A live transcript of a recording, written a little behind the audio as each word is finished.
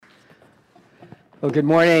Well, good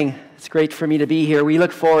morning. It's great for me to be here. We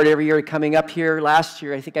look forward every year to coming up here. Last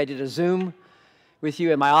year, I think I did a Zoom with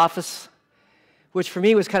you in my office, which for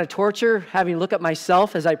me was kind of torture, having to look at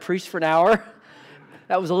myself as I preached for an hour.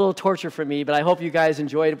 That was a little torture for me, but I hope you guys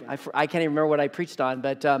enjoyed it. I can't even remember what I preached on,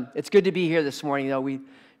 but it's good to be here this morning. You know, we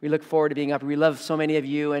look forward to being up. We love so many of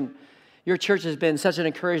you, and your church has been such an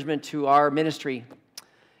encouragement to our ministry.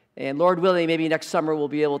 And Lord willing, maybe next summer we'll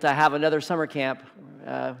be able to have another summer camp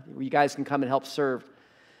where you guys can come and help serve.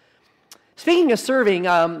 Speaking of serving,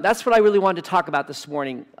 that's what I really wanted to talk about this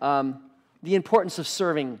morning, the importance of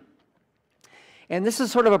serving. And this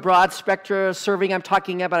is sort of a broad spectrum of serving I'm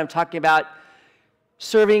talking about. I'm talking about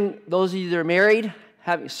serving those of you that are married,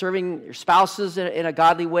 serving your spouses in a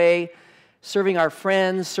godly way, serving our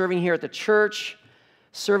friends, serving here at the church,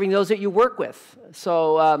 serving those that you work with.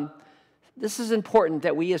 So this is important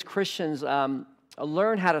that we as Christians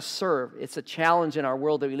learn how to serve. It's a challenge in our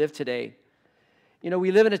world that we live today. You know,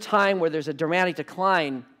 we live in a time where there's a dramatic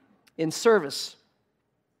decline in service.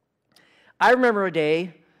 I remember a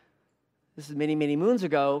day, this is many, many moons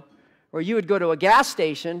ago, where you would go to a gas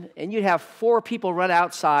station and you'd have 4 people run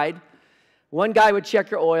outside. One guy would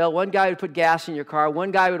check your oil, one guy would put gas in your car,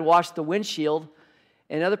 one guy would wash the windshield,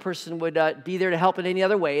 and another person would be there to help in any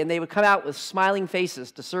other way, and they would come out with smiling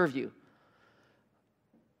faces to serve you.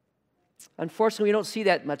 Unfortunately, we don't see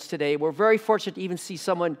that much today. We're very fortunate to even see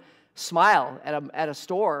someone smile at a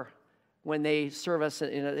store when they serve us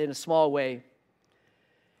in a small way.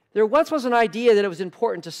 There once was an idea that it was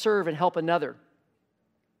important to serve and help another.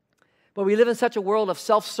 But we live in such a world of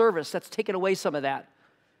self-service that's taken away some of that.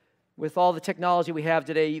 With all the technology we have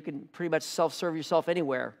today, you can pretty much self-serve yourself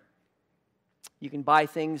anywhere. You can buy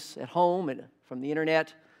things at home and from the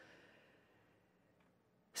internet.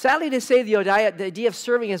 Sadly to say, the idea of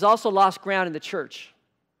serving has also lost ground in the church.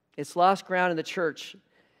 It's lost ground in the church.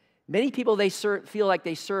 Many people, feel like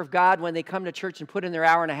they serve God when they come to church and put in their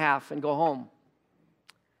hour and a half and go home.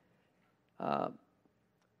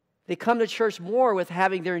 They come to church more with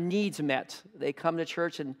having their needs met. They come to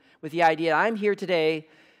church and with the idea, I'm here today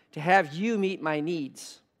to have you meet my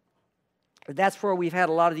needs. That's where we've had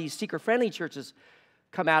a lot of these seeker-friendly churches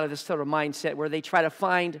come out of this sort of mindset where they try to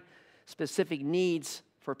find specific needs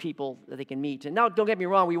for people that they can meet. And now, don't get me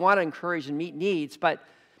wrong, we want to encourage and meet needs, but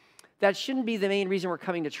that shouldn't be the main reason we're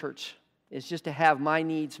coming to church. It's just to have my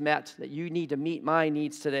needs met, that you need to meet my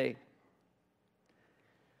needs today.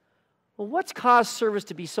 Well, what's caused service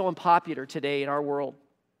to be so unpopular today in our world?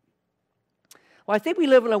 Well, I think we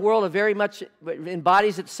live in a world that very much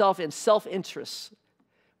embodies itself in self-interest.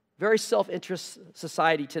 Very self-interest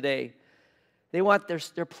society today. They want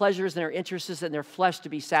their pleasures and their interests and their flesh to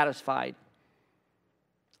be satisfied.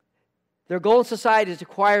 Their goal in society is to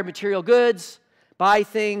acquire material goods, buy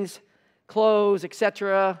things, clothes,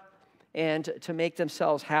 etc., and to make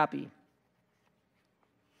themselves happy.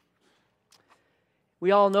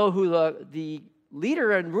 We all know who the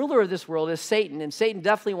leader and ruler of this world is, Satan, and Satan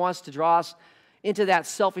definitely wants to draw us into that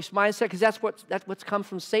selfish mindset because that's what's come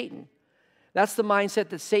from Satan. That's the mindset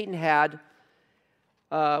that Satan had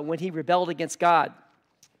when he rebelled against God.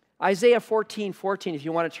 Isaiah 14:14, if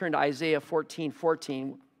you want to turn to Isaiah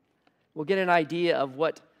 14:14, we'll get an idea of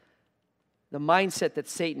what the mindset that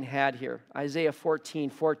Satan had here. Isaiah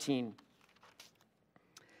 14:14.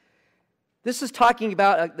 This is talking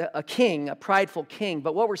about a king, a prideful king,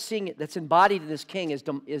 but what we're seeing that's embodied in this king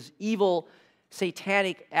is evil,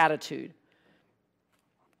 satanic attitude.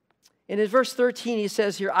 In his verse 13, he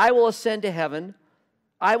says here, I will ascend to heaven.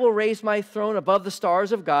 I will raise my throne above the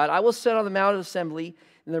stars of God. I will sit on the mount of assembly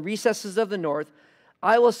in the recesses of the north.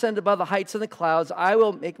 I will ascend above the heights of the clouds. I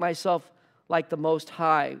will make myself like the Most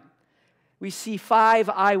High. We see 5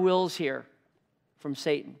 I wills here from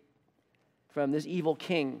Satan, from this evil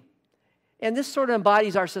king. And this sort of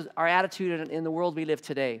embodies our attitude in the world we live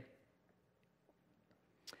today.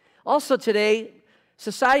 Also today,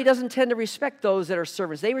 society doesn't tend to respect those that are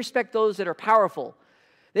servants. They respect those that are powerful.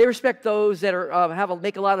 They respect those that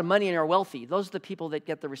make a lot of money and are wealthy. Those are the people that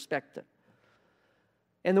get the respect.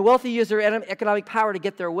 And the wealthy use their economic power to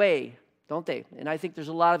get their way, don't they? And I think there's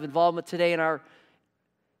a lot of involvement today in our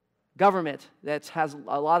government that has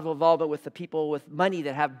a lot of involvement with the people with money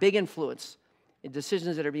that have big influence in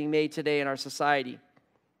decisions that are being made today in our society.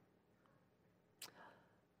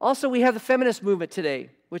 Also, we have the feminist movement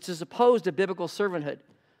today, which is opposed to biblical servanthood.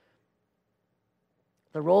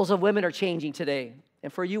 The roles of women are changing today.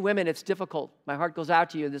 And for you women, it's difficult. My heart goes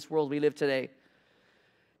out to you in this world we live today.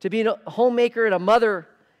 To be a homemaker and a mother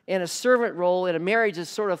and a servant role in a marriage is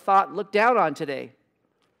sort of looked down on today.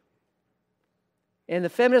 And the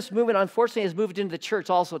feminist movement, unfortunately, has moved into the church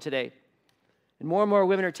also today. And more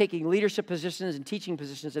women are taking leadership positions and teaching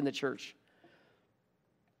positions in the church.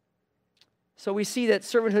 So we see that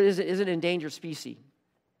servanthood is an endangered species.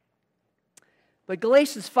 But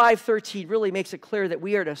Galatians 5:13 really makes it clear that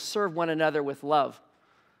we are to serve one another with love.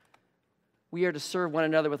 We are to serve one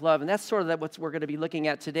another with love. And that's sort of what we're going to be looking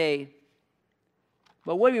at today.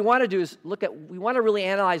 But what we want to do is we want to really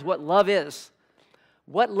analyze what love is.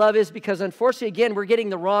 What love is, because unfortunately, again, we're getting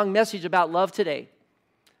the wrong message about love today.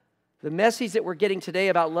 The message that we're getting today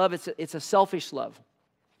about love, it's a selfish love.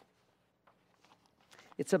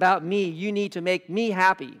 It's about me. You need to make me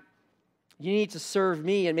happy. You need to serve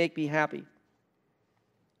me and make me happy.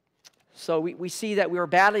 So we see that we are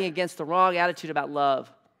battling against the wrong attitude about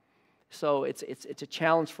love. So it's a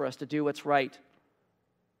challenge for us to do what's right.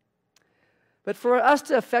 But for us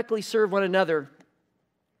to effectively serve one another,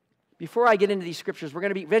 before I get into these scriptures, we're going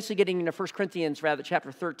to be eventually getting into 1 Corinthians,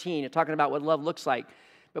 chapter 13, and talking about what love looks like.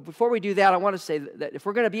 But before we do that, I want to say that if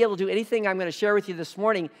we're going to be able to do anything I'm going to share with you this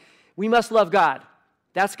morning, we must love God.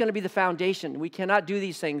 That's going to be the foundation. We cannot do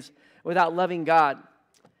these things without loving God.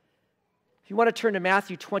 If you want to turn to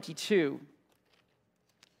Matthew 22,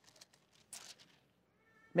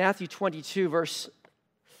 Matthew 22, verse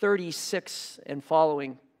 36 and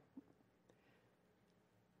following.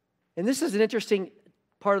 And this is an interesting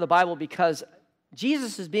part of the Bible because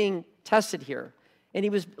Jesus is being tested here. And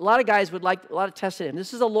a lot of guys would like a lot of tested him.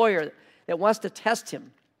 This is a lawyer that wants to test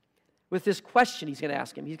him with this question he's going to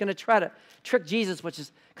ask him. He's going to try to trick Jesus, which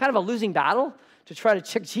is kind of a losing battle, to try to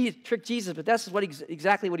trick Jesus, but that's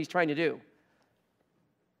exactly what he's trying to do.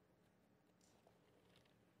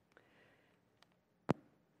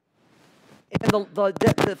 And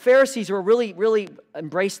the Pharisees were really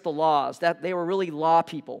embraced the laws. That they were really law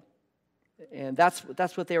people, and that's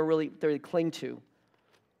what they really cling to.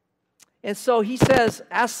 And so he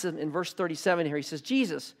asks him in verse 37 here. He says,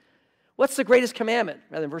 Jesus, what's the greatest commandment?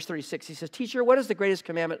 Rather than verse 36, he says, Teacher, what is the greatest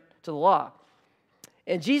commandment to the law?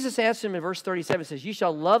 And Jesus answered him in verse 37, says, You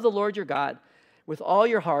shall love the Lord your God with all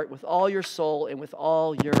your heart, with all your soul, and with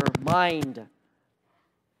all your mind.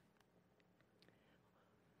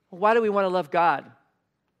 Why do we want to love God?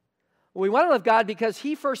 Well, we want to love God because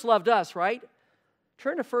he first loved us, right?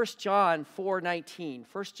 Turn to 1 John 4:19.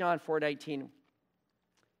 1 John 4:19.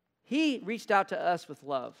 He reached out to us with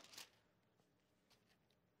love.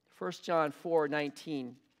 1 John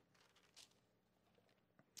 4:19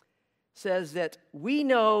 says that we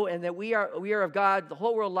know and that we are of God. The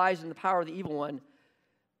whole world lies in the power of the evil one.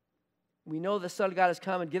 We know the Son of God has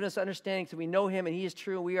come and given us understanding, so we know him and he is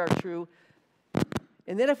true and we are true.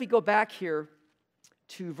 And then if we go back here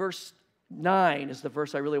to verse 9 is the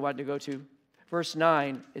verse I really wanted to go to. Verse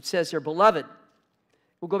 9, it says here, Beloved,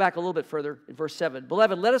 we'll go back a little bit further in verse 7.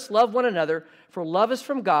 Beloved, let us love one another, for love is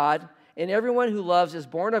from God, and everyone who loves is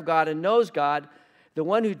born of God and knows God. The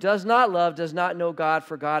one who does not love does not know God,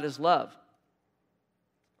 for God is love.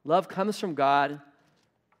 Love comes from God.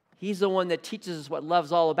 He's the one that teaches us what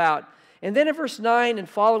love's all about. And then in verse 9 and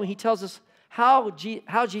following, he tells us how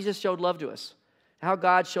Jesus showed love to us. How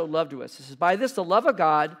God showed love to us. It says, By this the love of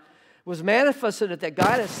God was manifested that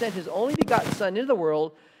God has sent his only begotten Son into the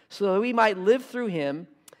world so that we might live through him.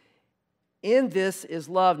 In this is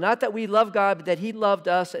love. Not that we love God, but that he loved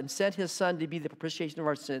us and sent his Son to be the propitiation of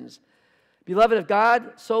our sins. Beloved, if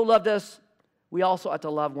God so loved us, we also ought to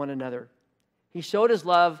love one another. He showed his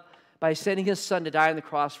love by sending his Son to die on the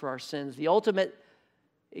cross for our sins. The ultimate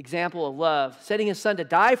example of love, sending his Son to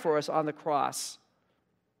die for us on the cross.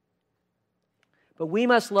 But we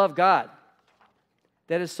must love God.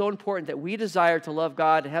 That is so important that we desire to love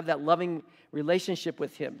God and have that loving relationship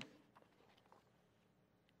with him.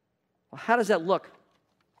 Well, how does that look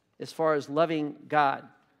as far as loving God?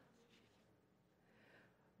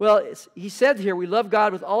 Well, he said here, we love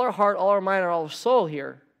God with all our heart, all our mind, and all our soul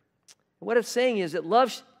here. And what it's saying is that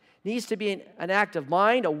love needs to be an act of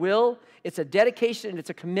mind, a will. It's a dedication, and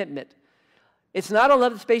it's a commitment. It's not a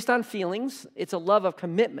love that's based on feelings. It's a love of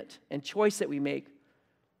commitment and choice that we make.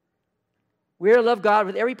 We are to love God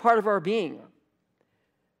with every part of our being.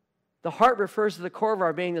 The heart refers to the core of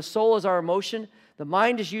our being. The soul is our emotion. The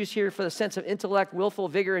mind is used here for the sense of intellect, willful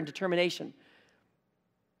vigor, and determination.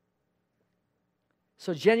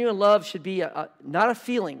 So genuine love should be not a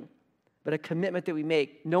feeling, but a commitment that we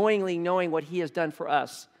make, knowingly knowing what he has done for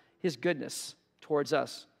us, his goodness towards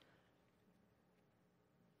us.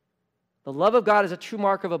 The love of God is a true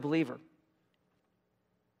mark of a believer.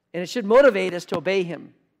 And it should motivate us to obey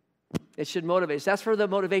him. It should motivate us. That's where the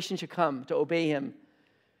motivation should come, to obey him.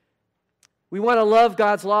 We want to love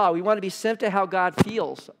God's law. We want to be sensitive to how God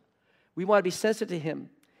feels. We want to be sensitive to him.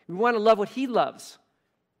 We want to love what he loves.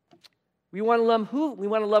 We want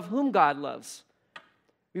to love whom God loves.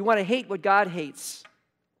 We want to hate what God hates.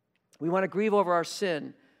 We want to grieve over our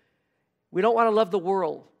sin. We don't want to love the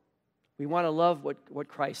world. We want to love what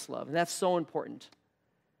Christ loved. And that's so important.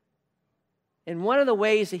 And one of the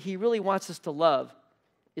ways that he really wants us to love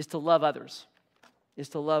is to love others. Is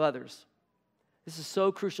to love others. This is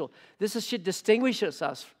so crucial. Should distinguish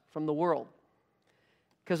us from the world.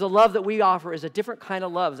 Because the love that we offer is a different kind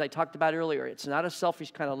of love, as I talked about earlier. It's not a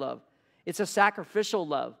selfish kind of love. It's a sacrificial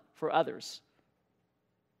love for others.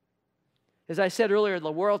 As I said earlier,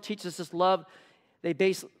 the world teaches us love. They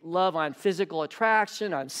base love on physical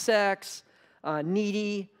attraction, on sex, on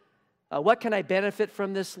needy. What can I benefit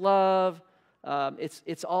from this love?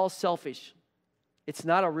 It's all selfish. It's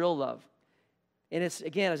not a real love. And it's,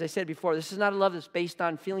 again, as I said before, this is not a love that's based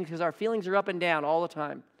on feelings, because our feelings are up and down all the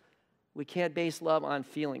time. We can't base love on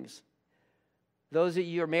feelings. Those of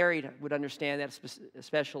you who are married would understand that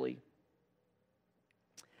especially.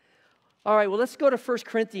 All right, well, let's go to 1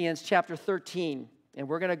 Corinthians chapter 13, and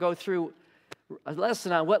we're going to go through a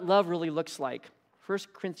lesson on what love really looks like. 1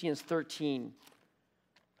 Corinthians 13.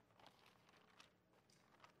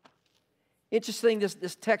 Interesting,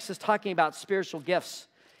 this text is talking about spiritual gifts.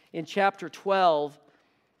 In chapter 12,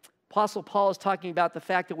 Apostle Paul is talking about the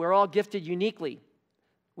fact that we're all gifted uniquely.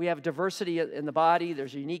 We have diversity in the body.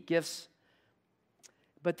 There's unique gifts.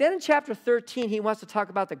 But then in chapter 13, he wants to talk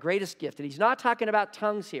about the greatest gift. And he's not talking about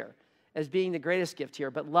tongues here as being the greatest gift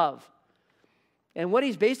here, but love. And what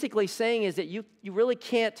he's basically saying is that you really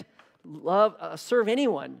can't serve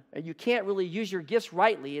anyone. Or you can't really use your gifts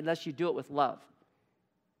rightly unless you do it with love.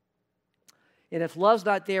 And if love's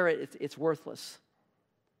not there, it's worthless.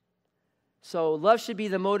 So love should be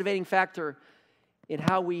the motivating factor in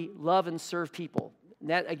how we love and serve people. And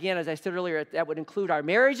that, again, as I said earlier, that would include our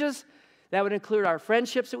marriages. That would include our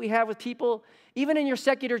friendships that we have with people. Even in your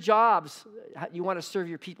secular jobs, you want to serve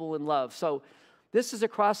your people in love. So this is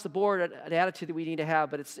across the board an attitude that we need to have.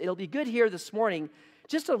 But it'll be good here this morning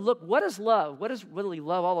just to look, what is love? What is really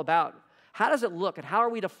love all about? How does it look? And how are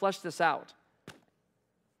we to flesh this out?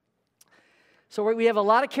 So we have a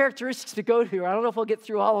lot of characteristics to go through. I don't know if we'll get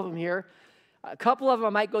through all of them here. A couple of them I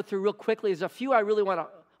might go through real quickly. There's a few I really want to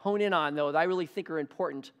hone in on, though, that I really think are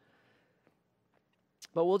important.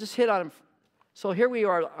 But we'll just hit on them. So here we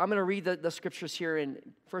are. I'm going to read the scriptures here in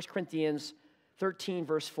 1 Corinthians 13,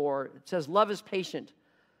 verse 4. It says, love is patient.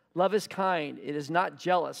 Love is kind. It is not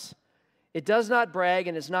jealous. It does not brag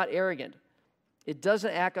and is not arrogant. It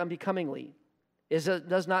doesn't act unbecomingly. It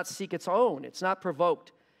does not seek its own. It's not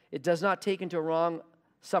provoked. It does not take into wrong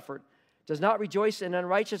suffered. Does not rejoice in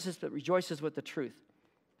unrighteousness, but rejoices with the truth.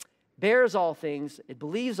 Bears all things. It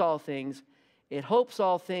believes all things. It hopes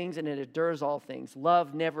all things, and it endures all things.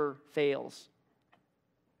 Love never fails.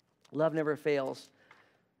 Love never fails.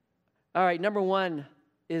 All right, number one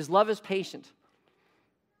is love is patient.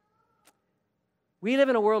 We live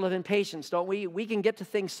in a world of impatience, don't we? We can get to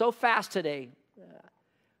things so fast today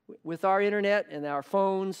with our internet and our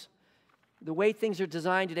phones. The way things are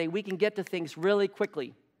designed today, we can get to things really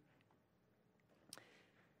quickly.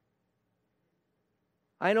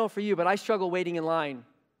 I know for you, but I struggle waiting in line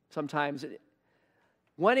sometimes.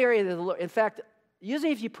 One area that, in fact,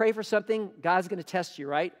 usually if you pray for something, God's going to test you,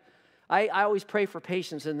 right? I always pray for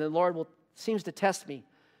patience, and the Lord seems to test me.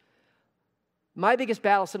 My biggest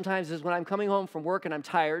battle sometimes is when I'm coming home from work and I'm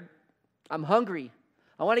tired, I'm hungry.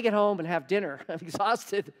 I want to get home and have dinner. I'm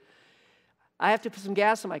exhausted. I have to put some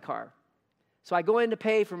gas in my car. So I go in to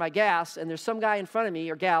pay for my gas, and there's some guy in front of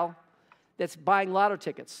me, or gal, that's buying lotto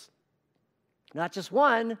tickets. Not just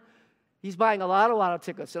one, he's buying a lot of lotto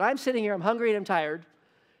tickets. And I'm sitting here, I'm hungry and I'm tired.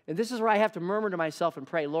 And this is where I have to murmur to myself and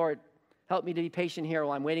pray, Lord, help me to be patient here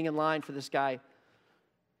while I'm waiting in line for this guy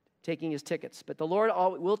taking his tickets. But the Lord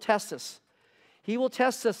will test us. He will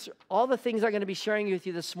test us. All the things I'm going to be sharing with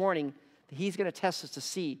you this morning, he's going to test us to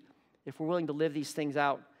see if we're willing to live these things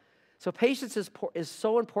out. So patience is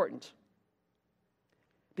so important.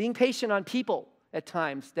 Being patient on people at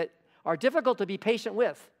times that are difficult to be patient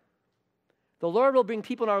with. The Lord will bring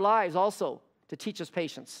people in our lives also to teach us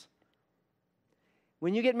patience.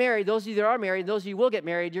 When you get married, those of you that are married, those of you who will get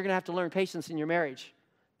married, you're going to have to learn patience in your marriage.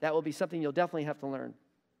 That will be something you'll definitely have to learn.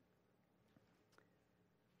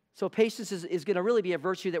 So patience is going to really be a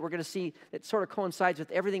virtue that we're going to see that sort of coincides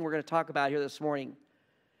with everything we're going to talk about here this morning.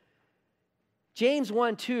 James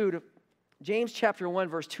chapter 1,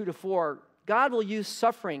 verse 2 to 4, God will use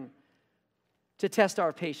suffering to test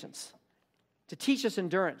our patience, to teach us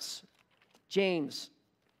endurance. James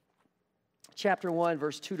chapter 1,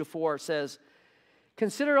 verse 2 to 4 says,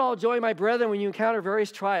 consider all joy, my brethren, when you encounter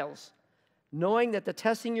various trials, knowing that the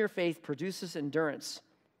testing of your faith produces endurance.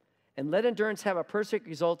 And let endurance have a perfect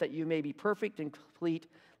result, that you may be perfect and complete,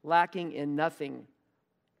 lacking in nothing.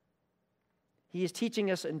 He is teaching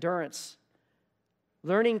us endurance,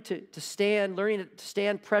 learning to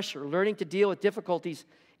stand pressure, learning to deal with difficulties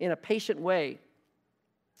in a patient way.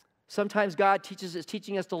 Sometimes God is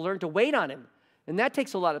teaching us to learn to wait on Him, and that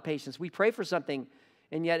takes a lot of patience. We pray for something,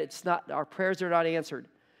 and yet our prayers are not answered.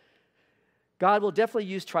 God will definitely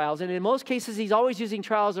use trials, and in most cases, He's always using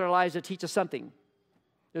trials in our lives to teach us something.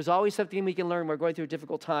 There's always something we can learn when we're going through a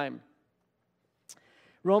difficult time.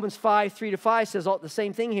 Romans 5:3-5 says the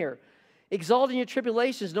same thing here. Exalt in your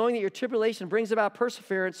tribulations, knowing that your tribulation brings about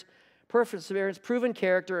perseverance, proven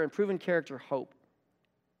character, and proven character, hope.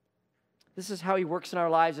 This is how He works in our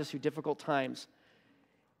lives through difficult times.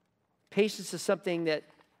 Patience is something that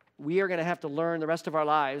we are going to have to learn the rest of our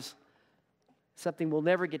lives, something we'll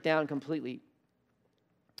never get down completely.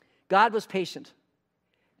 God was patient.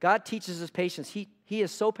 God teaches us patience. He is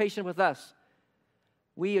so patient with us.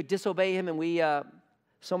 We disobey Him, and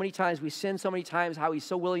so many times we sin so many times, how He's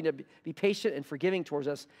so willing to be patient and forgiving towards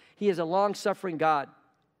us. He is a long-suffering God.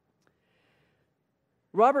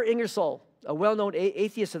 Robert Ingersoll, a well-known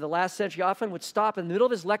atheist of the last century, often would stop in the middle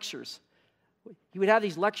of his lectures. He would have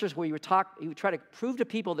these lectures where he would try to prove to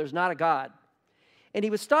people there's not a God. And he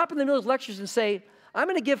would stop in the middle of his lectures and say, I'm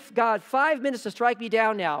going to give God 5 minutes to strike me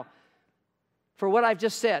down now for what I've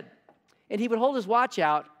just said. And he would hold his watch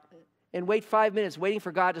out and wait 5 minutes, waiting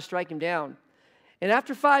for God to strike him down. And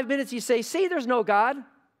after 5 minutes, he'd say, see, there's no God.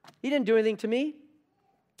 He didn't do anything to me.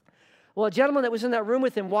 Well, a gentleman that was in that room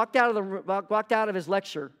with him walked out of his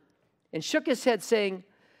lecture and shook his head, saying,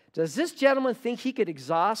 does this gentleman think he could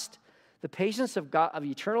exhaust the patience of God, of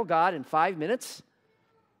eternal God, in 5 minutes?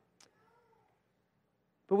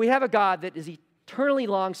 But we have a God that is eternally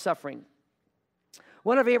long-suffering.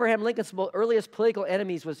 One of Abraham Lincoln's earliest political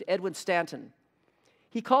enemies was Edwin Stanton.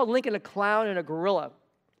 He called Lincoln a clown and a gorilla.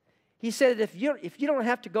 He said that if you don't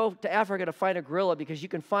have to go to Africa to find a gorilla, because you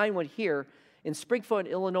can find one here in Springfield,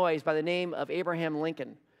 Illinois, by the name of Abraham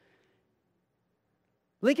Lincoln.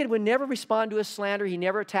 Lincoln would never respond to his slander. He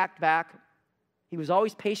never attacked back. He was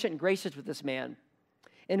always patient and gracious with this man.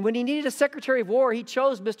 And when he needed a Secretary of War, he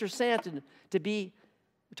chose Mr. Stanton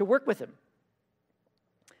to work with him.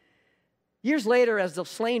 Years later, as the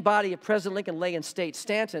slain body of President Lincoln lay in state,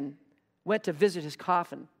 Stanton went to visit his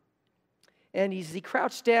coffin. And as he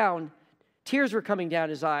crouched down, tears were coming down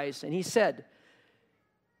his eyes, and he said,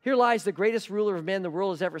 here lies the greatest ruler of men the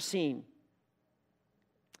world has ever seen.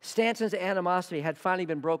 Stanton's animosity had finally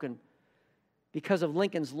been broken because of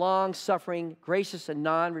Lincoln's long-suffering, gracious, and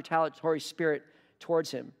non-retaliatory spirit towards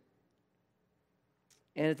him.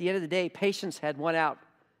 And at the end of the day, patience had won out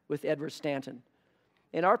with Edward Stanton.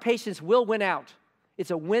 And our patience will win out.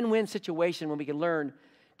 It's a win-win situation when we can learn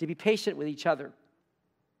to be patient with each other.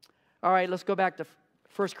 All right, let's go back to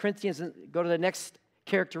 1 Corinthians and go to the next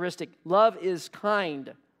characteristic. Love is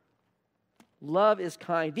kind. Love is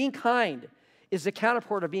kind. Being kind is the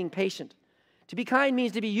counterpart of being patient. To be kind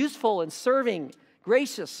means to be useful and serving,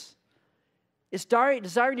 gracious. It's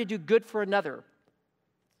desiring to do good for another.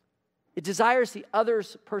 It desires the other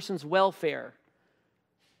person's welfare.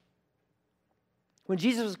 When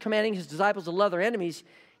Jesus was commanding His disciples to love their enemies,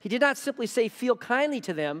 He did not simply say, feel kindly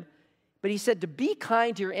to them, but He said to be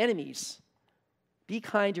kind to your enemies. Be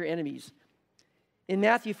kind to your enemies. In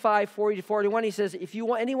Matthew 5:40-41, He says, if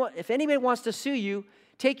anybody wants to sue you,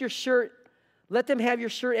 take your shirt, let them have your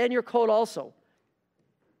shirt and your coat also.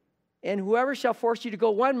 And whoever shall force you to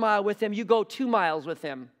go 1 mile with them, you go 2 miles with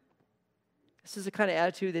them. This is the kind of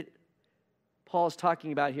attitude that Paul is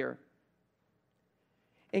talking about here.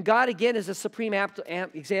 And God, again, is a supreme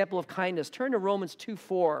example of kindness. Turn to Romans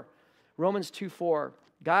 2:4. Romans 2:4.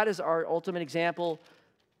 God is our ultimate example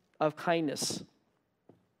of kindness.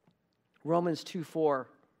 Romans 2:4.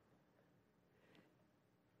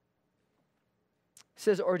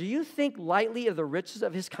 Says, or do you think lightly of the riches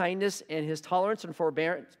of His kindness and His tolerance and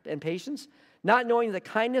forbearance and patience, not knowing the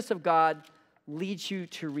kindness of God leads you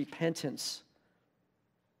to repentance?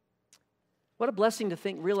 What a blessing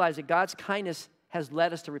to realize that God's kindness has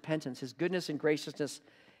led us to repentance. His goodness and graciousness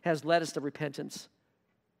has led us to repentance.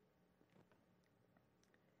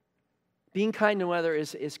 Being kind to one another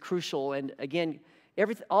is crucial. And again,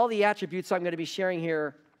 all the attributes I'm going to be sharing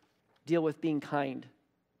here deal with being kind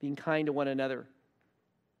to one another.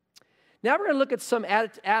 Now we're going to look at some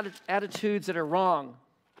attitudes that are wrong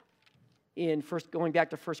going back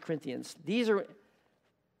to 1 Corinthians. These are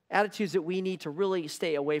attitudes that we need to really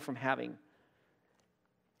stay away from having.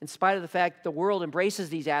 In spite of the fact that the world embraces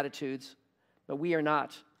these attitudes, but we are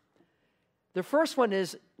not. The first one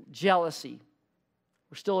is jealousy.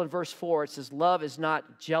 We're still in verse 4. It says, love is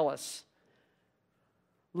not jealous.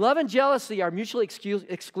 Love and jealousy are mutually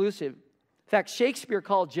exclusive. In fact, Shakespeare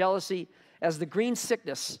called jealousy as the green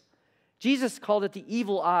sickness. Jesus called it the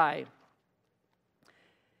evil eye.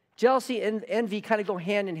 Jealousy and envy kind of go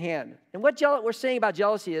hand in hand. And what we're saying about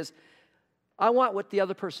jealousy is, I want what the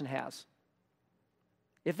other person has.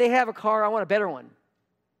 If they have a car, I want a better one.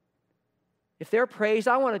 If they're praised,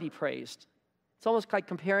 I want to be praised. It's almost like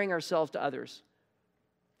comparing ourselves to others.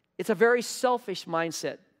 It's a very selfish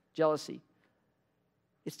mindset, jealousy.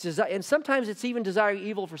 And sometimes it's even desiring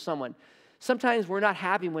evil for someone. Sometimes we're not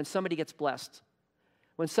happy when somebody gets blessed.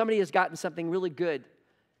 When somebody has gotten something really good,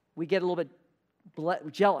 we get a little bit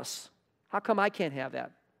jealous. How come I can't have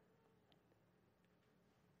that?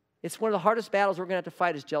 It's one of the hardest battles we're going to have to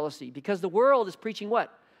fight is jealousy, because the world is preaching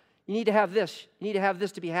what? You need to have this. You need to have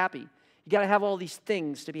this to be happy. You got to have all these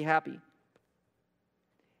things to be happy.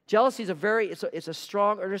 Jealousy is it's a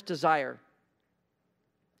strong, earnest desire.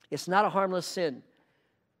 It's not a harmless sin.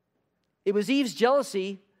 It was Eve's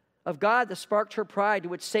jealousy of God that sparked her pride, to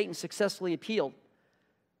which Satan successfully appealed.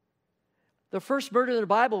 The first murder in the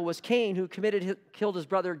Bible was Cain, who killed his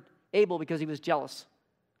brother Abel because he was jealous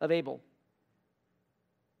of Abel.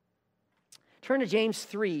 Turn to James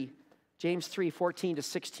 3, 14 to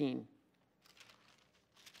 16.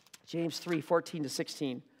 James 3, 14 to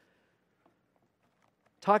 16.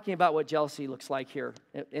 Talking about what jealousy looks like here,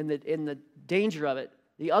 and the danger of it,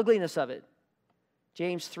 the ugliness of it.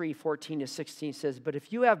 James 3, 14 to 16 says, but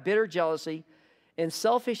if you have bitter jealousy and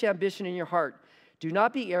selfish ambition in your heart, do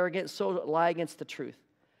not be arrogant, so lie against the truth.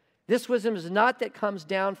 This wisdom is not that comes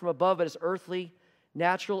down from above, but is earthly,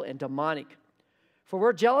 natural, and demonic. For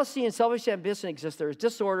where jealousy and selfish ambition exist, there is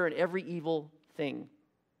disorder in every evil thing.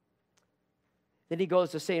 Then he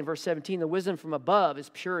goes to say in verse 17, the wisdom from above is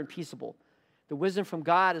pure and peaceable. The wisdom from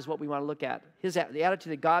God is what we want to look at, the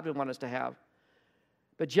attitude that God would want us to have.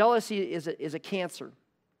 But jealousy is a cancer.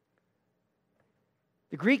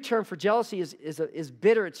 The Greek term for jealousy is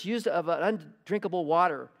bitter. It's used of an undrinkable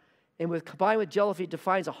water. And combined with jealousy, it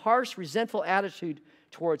defines a harsh, resentful attitude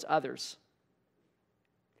towards others.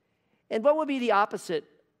 And what would be the opposite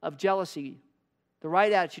of jealousy? The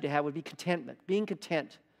right attitude to have would be contentment, being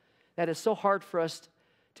content. That is so hard for us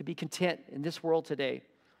to be content in this world today.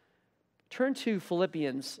 Turn to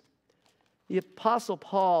Philippians. The Apostle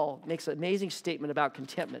Paul makes an amazing statement about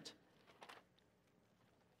contentment.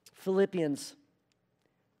 Philippians.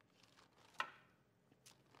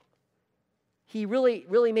 He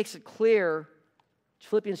really makes it clear,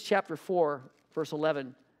 Philippians chapter 4, verse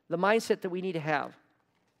 11, the mindset that we need to have.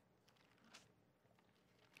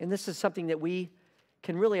 And this is something that we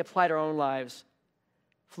can really apply to our own lives.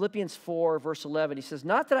 Philippians 4, verse 11, he says,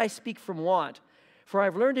 not that I speak from want, for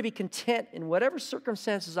I've learned to be content in whatever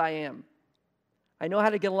circumstances I am. I know how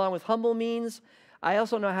to get along with humble means. I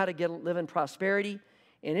also know how to live in prosperity.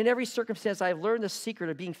 And in every circumstance, I have learned the secret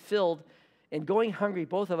of being filled and going hungry,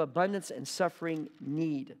 both of abundance and suffering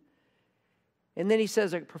need. And then he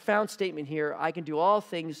says a profound statement here, I can do all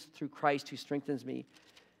things through Christ who strengthens me.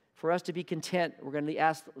 For us to be content,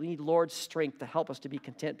 we need Lord's strength to help us to be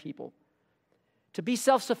content people. To be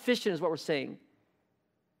self-sufficient is what we're saying.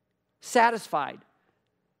 Satisfied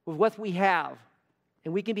with what we have.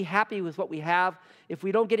 And we can be happy with what we have. If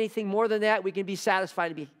we don't get anything more than that, we can be satisfied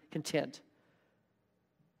and be content.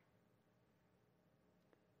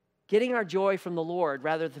 Getting our joy from the Lord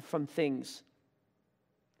rather than from things.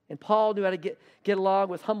 And Paul knew how to get along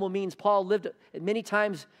with humble means. Paul lived, many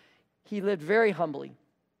times, he lived very humbly.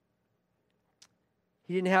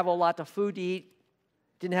 He didn't have a lot of food to eat,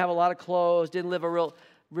 didn't have a lot of clothes, didn't live a real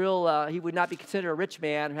he would not be considered a rich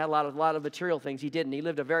man, had a lot of material things. He didn't. He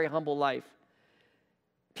lived a very humble life.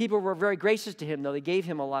 People were very gracious to him, though. They gave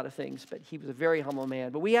him a lot of things, but he was a very humble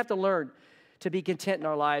man. But we have to learn to be content in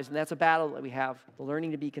our lives, and that's a battle that we have,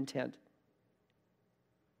 learning to be content.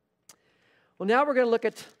 Well, now we're going to look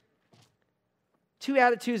at two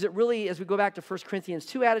attitudes that really, as we go back to 1 Corinthians,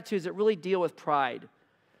 two attitudes that really deal with pride.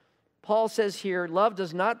 Paul says here, love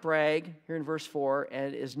does not brag, here in verse 4,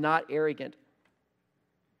 and is not arrogant.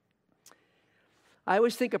 I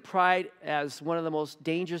always think of pride as one of the most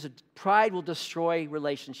dangerous. Pride will destroy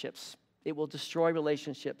relationships. It will destroy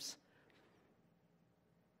relationships.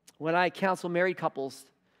 When I counsel married couples,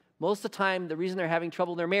 most of the time the reason they're having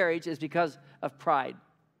trouble in their marriage is because of pride.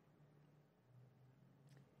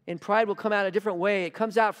 And pride will come out a different way. It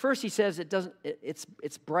comes out first, he says,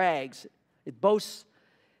 it's brags. It boasts.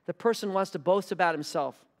 The person wants to boast about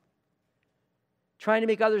himself, trying to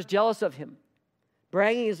make others jealous of him.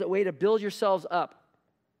 Bragging is a way to build yourselves up.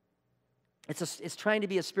 It's trying to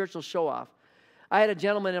be a spiritual show-off. I had a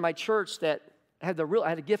gentleman in my church that had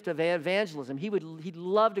a gift of evangelism. He'd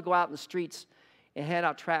love to go out in the streets and hand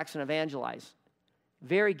out tracts and evangelize.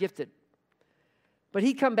 Very gifted. But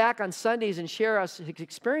he'd come back on Sundays and share us his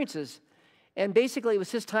experiences. And basically, it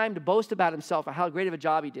was his time to boast about himself and how great of a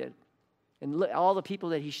job he did. And all the people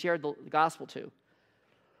that he shared the gospel to.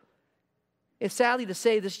 And sadly to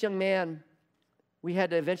say, this young man, we had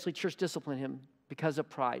to eventually church discipline him because of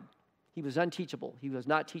pride. He was unteachable. He was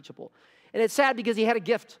not teachable. And it's sad because he had a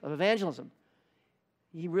gift of evangelism.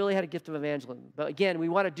 He really had a gift of evangelism. But again, we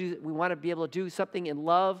want to be able to do something in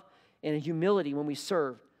love and in humility when we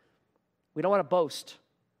serve. We don't want to boast.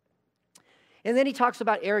 And then he talks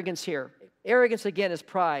about arrogance here. Arrogance, again, is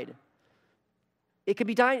pride. It can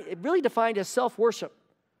be really defined as self-worship.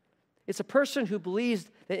 It's a person who believes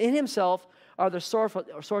that in himself are the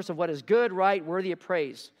source of what is good, right, worthy of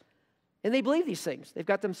praise. And they believe these things. They've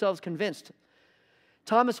got themselves convinced.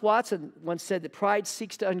 Thomas Watson once said that pride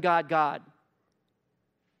seeks to ungod God.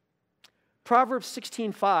 Proverbs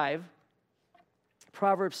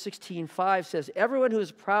 16:5 says, everyone who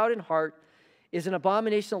is proud in heart is an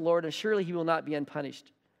abomination to the Lord, and surely he will not be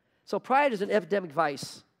unpunished. So pride is an epidemic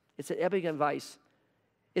vice. It's an epidemic vice.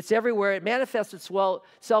 It's everywhere. It manifests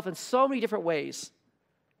itself in so many different ways.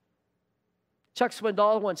 Chuck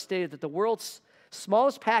Swindoll once stated that the world's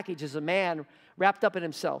smallest package is a man wrapped up in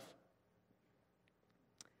himself.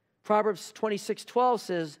 Proverbs 26:12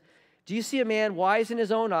 says, do you see a man wise in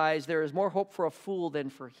his own eyes? There is more hope for a fool than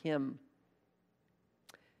for him.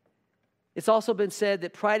 It's also been said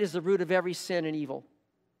that pride is the root of every sin and evil.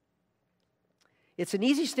 It's an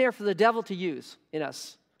easy snare for the devil to use in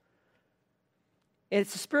us. And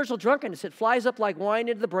it's a spiritual drunkenness. It flies up like wine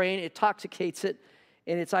into the brain. It intoxicates it.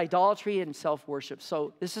 And it's idolatry and self-worship.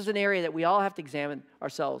 So this is an area that we all have to examine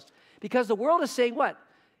ourselves. Because the world is saying what?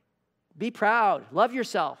 Be proud. Love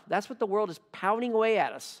yourself. That's what the world is pounding away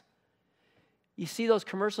at us. You see those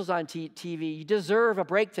commercials on TV. You deserve a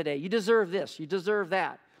break today. You deserve this. You deserve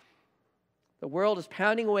that. The world is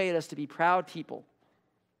pounding away at us to be proud people.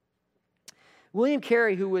 William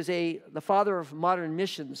Carey, who was the father of modern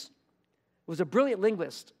missions, was a brilliant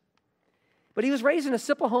linguist. But he was raised in a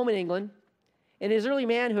simple home in England. In his early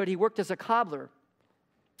manhood, he worked as a cobbler.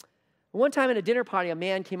 One time at a dinner party, a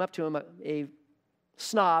man came up to him, a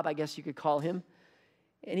snob, I guess you could call him.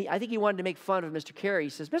 And I think he wanted to make fun of Mr. Carey. He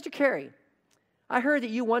says, Mr. Carey, I heard that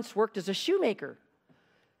you once worked as a shoemaker.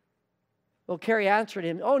 Well, Carey answered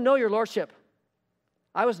him, oh, no, your lordship.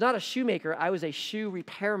 I was not a shoemaker. I was a shoe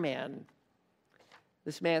repairman.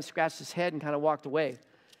 This man scratched his head and kind of walked away.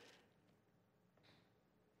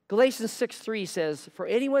 Galatians 6:3 says, for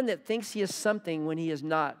anyone that thinks he is something when he is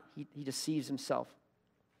not, he deceives himself.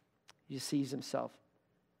 He deceives himself.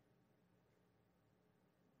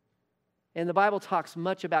 And the Bible talks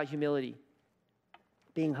much about humility,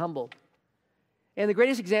 being humble. And the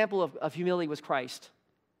greatest example of humility was Christ,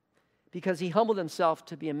 because he humbled himself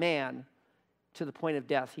to be a man to the point of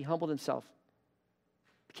death. He humbled himself,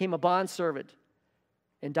 became a bondservant,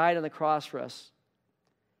 and died on the cross for us.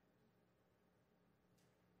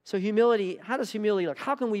 So humility, how does humility look?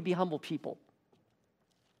 How can we be humble people?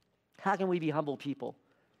 How can we be humble people?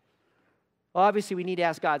 Well, obviously, we need to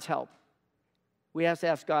ask God's help. We have to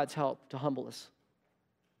ask God's help to humble us.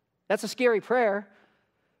 That's a scary prayer.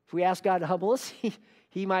 If we ask God to humble us,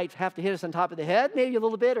 he might have to hit us on top of the head, maybe a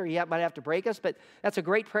little bit, or he might have to break us, but that's a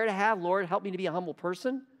great prayer to have. Lord, help me to be a humble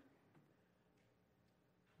person.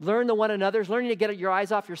 Learn the one another's, learning to get your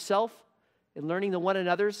eyes off yourself, and learning the one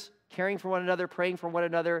another's, caring for one another, praying for one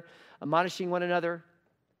another, admonishing one another,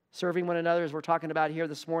 serving one another, as we're talking about here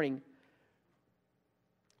this morning.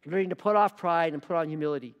 Learning to put off pride and put on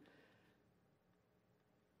humility.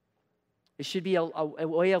 It should be a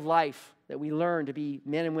way of life that we learn to be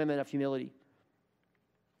men and women of humility.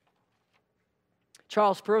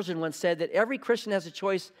 Charles Spurgeon once said that every Christian has a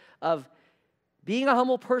choice of being a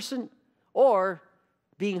humble person or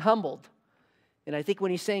being humbled. And I think when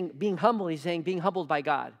he's saying being humble, he's saying being humbled by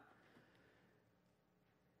God.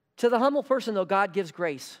 To the humble person, though, God gives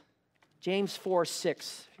grace. James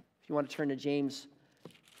 4:6. If you want to turn to James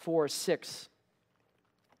 4:6.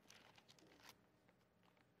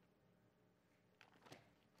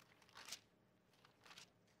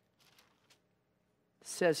 It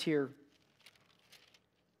says here,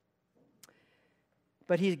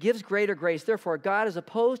 but he gives greater grace. Therefore, God is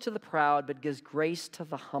opposed to the proud, but gives grace to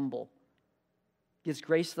the humble. Gives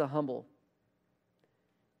grace to the humble.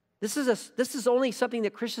 This is only something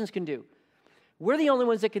that Christians can do. We're the only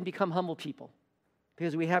ones that can become humble people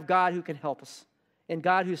because we have God who can help us and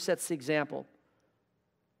God who sets the example.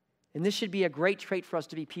 And this should be a great trait for us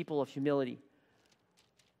to be people of humility.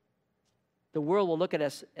 the world will look at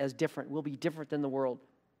us as different. We'll be different than the world.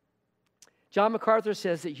 John MacArthur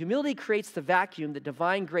says that humility creates the vacuum that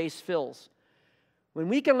divine grace fills. When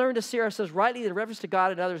we can learn to see ourselves rightly in reverence to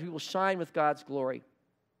God and others, we will shine with God's glory.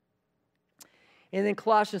 And then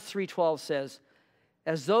Colossians 3:12 says,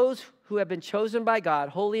 as those who have been chosen by God,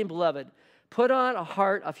 holy and beloved, put on a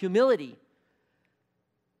heart of humility.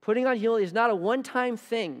 Putting on humility is not a one-time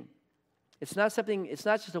thing. It's not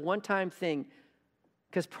just a one-time thing,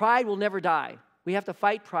 because pride will never die. We have to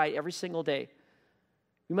fight pride every single day.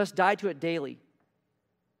 We must die to it daily.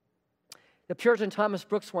 The Puritan Thomas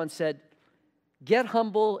Brooks once said, get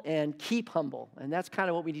humble and keep humble. And that's kind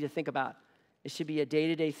of what we need to think about. It should be a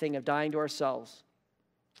day-to-day thing of dying to ourselves.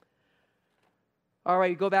 All right,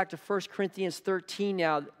 we go back to 1 Corinthians 13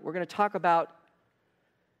 now. We're going to talk about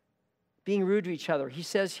being rude to each other. He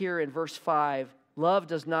says here in verse 5, love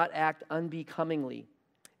does not act unbecomingly.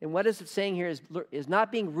 And what is it saying here is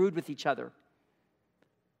not being rude with each other.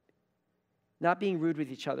 Not being rude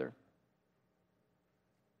with each other.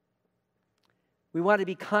 We want to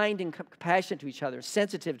be kind and compassionate to each other,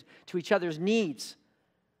 sensitive to each other's needs.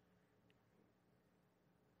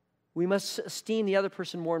 We must esteem the other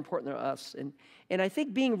person more important than us. And I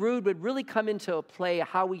think being rude would really come into play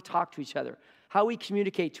how we talk to each other, how we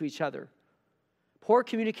communicate to each other. Poor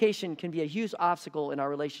communication can be a huge obstacle in our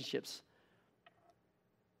relationships.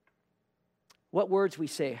 What words we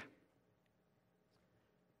say.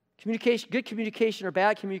 Good communication or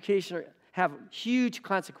bad communication have huge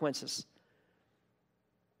consequences.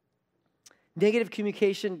 Negative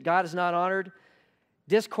communication, God is not honored.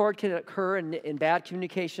 Discord can occur in bad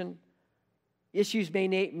communication. Issues may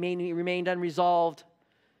remain unresolved.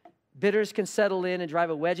 Bitterness can settle in and drive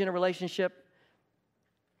a wedge in a relationship.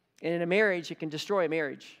 And in a marriage, it can destroy a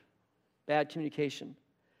marriage. Bad communication.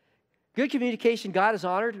 Good communication, God is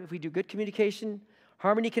honored. If we do good communication,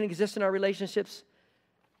 harmony can exist in our relationships.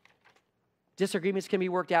 Disagreements can be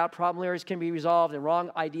worked out, problem areas can be resolved, and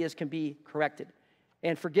wrong ideas can be corrected.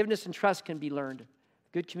 And forgiveness and trust can be learned.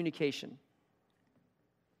 Good communication.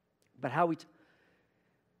 But how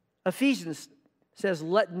Ephesians says,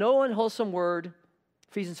 let no unwholesome word,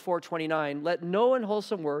 Ephesians 4:29, let no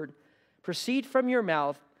unwholesome word proceed from your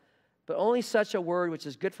mouth, but only such a word which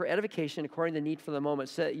is good for edification according to the need for the moment,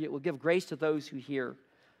 so that it will give grace to those who hear.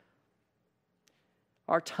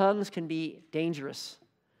 Our tongues can be dangerous.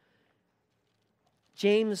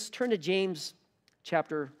 Turn to James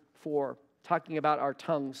chapter 4, talking about our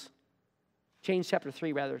tongues. James chapter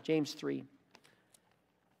 3, rather, James 3.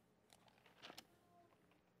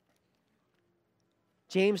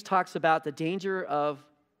 James talks about the danger of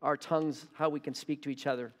our tongues, how we can speak to each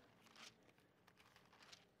other.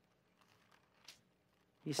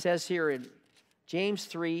 He says here in James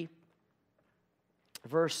 3,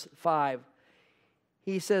 verse 5,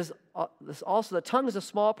 he says, also, the tongue is a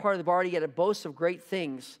small part of the body, yet it boasts of great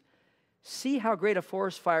things. See how great a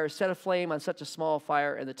forest fire is set aflame on such a small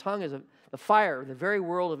fire, and the tongue is the fire, the very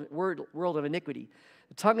world of iniquity.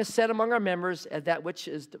 The tongue is set among our members as that which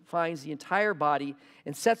defines the entire body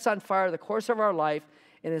and sets on fire the course of our life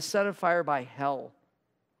and is set on fire by hell.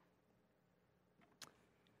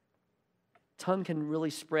 Tongue can really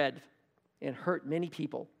spread and hurt many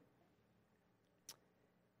people.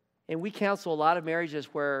 And we counsel a lot of marriages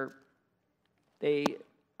where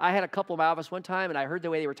I had a couple in my office one time, and I heard the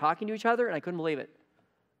way they were talking to each other, and I couldn't believe it.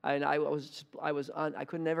 And I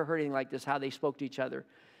could never heard anything like this, how they spoke to each other.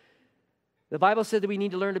 The Bible said that we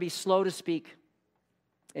need to learn to be slow to speak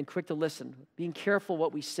and quick to listen, being careful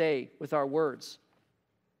what we say with our words.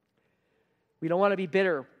 We don't want to be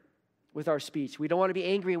bitter with our speech. We don't want to be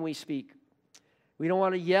angry when we speak. We don't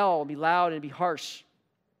want to yell and be loud and be harsh.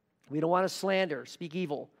 We don't want to slander, speak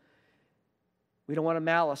evil. We don't want to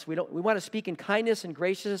malice. We want to speak in kindness and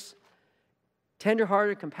gracious,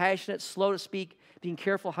 tenderhearted, compassionate, slow to speak, being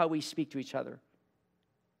careful how we speak to each other.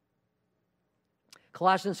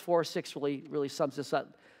 Colossians 4:6 really sums this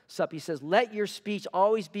up. He says, let your speech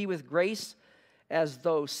always be with grace as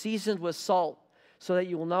though seasoned with salt, so that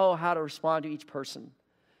you will know how to respond to each person.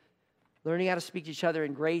 Learning how to speak to each other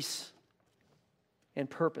in grace and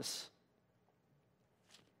purpose.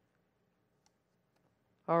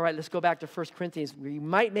 All right, let's go back to 1 Corinthians. We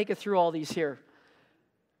might make it through all these here.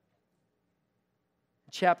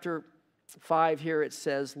 Chapter 5 here it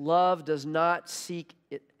says, love does not seek,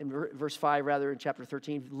 in verse 5 rather in chapter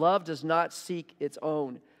 13, love does not seek its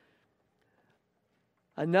own.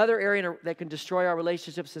 Another area that can destroy our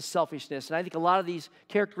relationships is selfishness. And I think a lot of these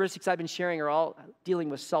characteristics I've been sharing are all dealing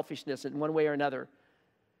with selfishness in one way or another.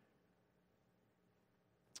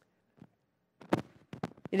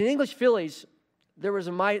 In an English village, there was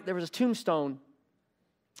a tombstone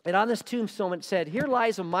And on this tombstone it said, "Here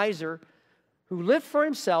lies a miser who lived for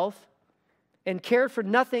himself and cared for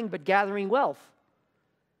nothing but gathering wealth.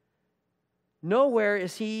 Nowhere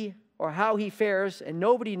is he or how he fares, and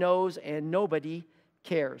nobody knows and nobody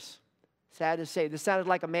cares." Sad to say, this sounded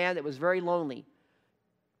like a man that was very lonely.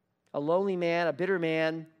 A lonely man, a bitter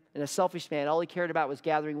man, and a selfish man. All he cared about was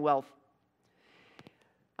gathering wealth.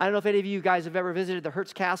 I don't know if any of you guys have ever visited the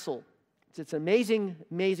Hertz Castle. It's an amazing,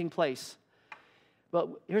 amazing place. But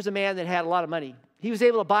here's a man that had a lot of money. He was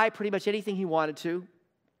able to buy pretty much anything he wanted to.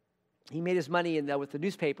 He made his money with the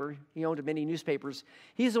newspaper. He owned many newspapers.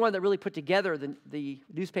 He's the one that really put together the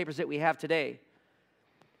newspapers that we have today.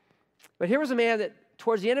 But here was a man that,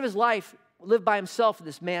 towards the end of his life, lived by himself in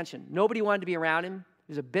this mansion. Nobody wanted to be around him.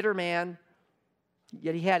 He was a bitter man,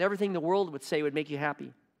 yet he had everything the world would say would make you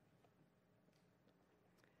happy.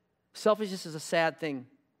 Selfishness is a sad thing.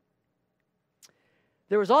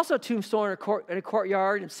 There was also a tombstone in a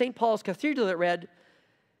courtyard in St. Paul's Cathedral that read,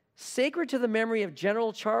 "Sacred to the memory of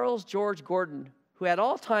General Charles George Gordon, who at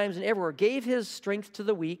all times and everywhere gave his strength to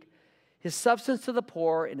the weak, his substance to the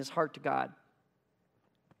poor, and his heart to God."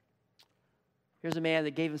 Here's a man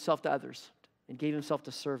that gave himself to others and gave himself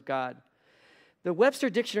to serve God. The Webster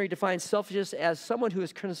Dictionary defines selfishness as someone who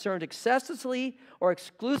is concerned excessively or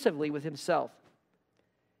exclusively with himself,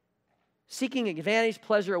 seeking advantage,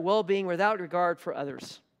 pleasure, or well-being without regard for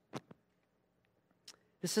others.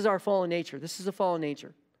 This is our fallen nature. This is a fallen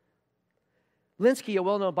nature. Linsky, a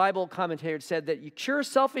well-known Bible commentator, said that you cure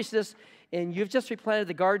selfishness and you've just replanted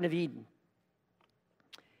the Garden of Eden.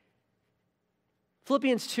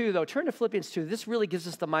 Philippians 2, though, turn to Philippians 2. This really gives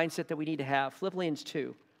us the mindset that we need to have. Philippians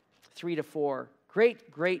 2, 3-4. Great,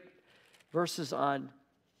 great verses on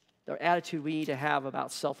the attitude we need to have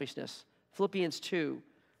about selfishness. Philippians 2,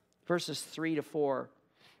 verses 3-4.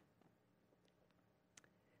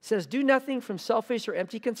 It says, "Do nothing from selfish or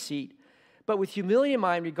empty conceit, but with humility in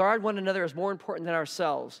mind, regard one another as more important than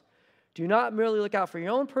ourselves. Do not merely look out for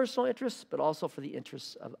your own personal interests, but also for the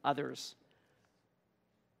interests of others."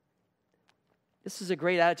 This is a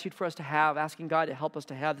great attitude for us to have, asking God to help us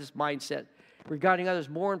to have this mindset, regarding others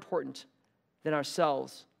more important than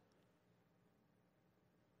ourselves.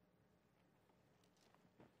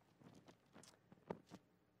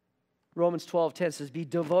 Romans 12:10 says, "Be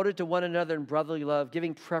devoted to one another in brotherly love,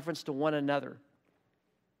 giving preference to one another."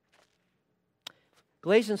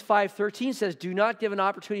 Galatians 5:13 says, "Do not give an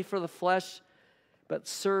opportunity for the flesh, but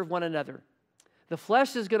serve one another." The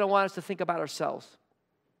flesh is going to want us to think about ourselves.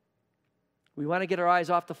 We want to get our eyes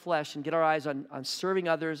off the flesh and get our eyes on serving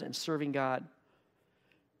others and serving God.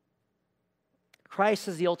 Christ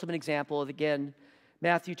is the ultimate example. Again,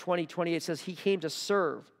 Matthew 20:28 says he came to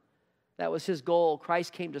serve. That was his goal.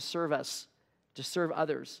 Christ came to serve us, to serve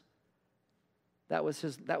others. That was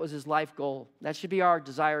his life goal. That should be our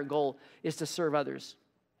desire and goal, is to serve others.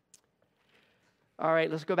 All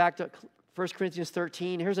right, let's go back to 1 Corinthians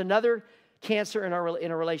 13. Here's another cancer in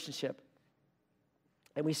a relationship.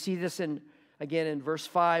 And we see this again in verse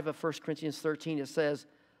 5 of 1 Corinthians 13. It says,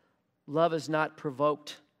 "Love is not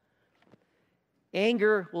provoked."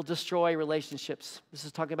 Anger will destroy relationships. This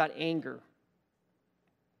is talking about anger.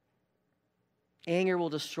 Anger will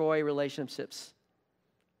destroy relationships.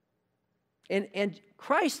 And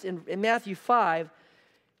Christ in Matthew 5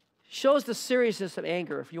 shows the seriousness of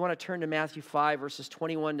anger. If you want to turn to Matthew 5, verses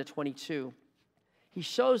 21-22, he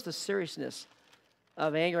shows the seriousness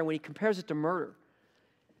of anger when he compares it to murder.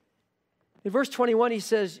 In verse 21, he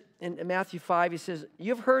says, in Matthew 5, he says,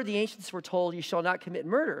 "You have heard the ancients were told, you shall not commit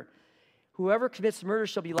murder. Whoever commits murder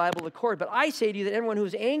shall be liable to the court. But I say to you that everyone who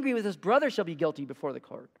is angry with his brother shall be guilty before the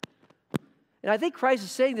court." And I think Christ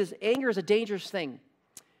is saying this, anger is a dangerous thing.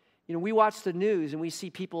 You know, we watch the news and we see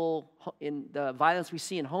people in the violence we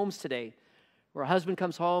see in homes today, where a husband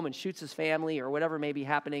comes home and shoots his family or whatever may be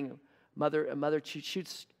happening. A mother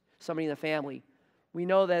shoots somebody in the family. We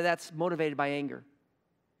know that that's motivated by anger.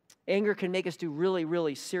 Anger can make us do really,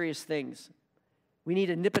 really serious things. We need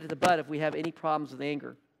to nip it at the bud if we have any problems with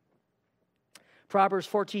anger. Proverbs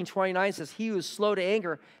 14:29 says, "He who is slow to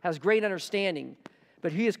anger has great understanding,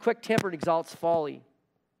 but he who is quick-tempered exalts folly."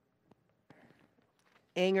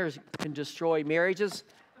 Anger can destroy marriages.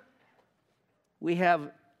 We've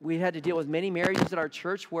had to deal with many marriages at our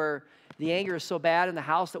church where the anger is so bad in the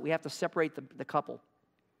house that we have to separate the couple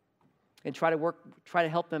and try to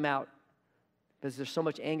help them out because there's so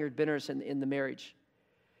much anger and bitterness in the marriage.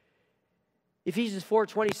 Ephesians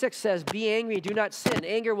 4:26 says, "Be angry and do not sin."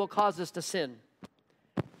 Anger will cause us to sin.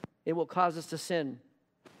 It will cause us to sin.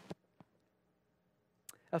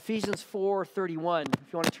 Ephesians 4:31.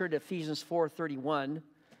 If you want to turn to Ephesians 4:31.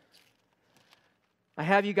 I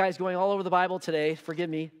have you guys going all over the Bible today. Forgive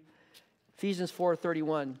me. Ephesians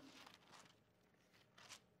 4:31.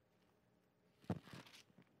 It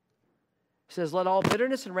says, let all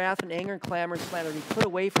bitterness and wrath and anger and clamor and slander be put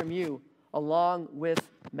away from you, along with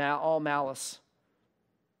all malice.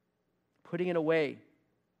 Putting it away.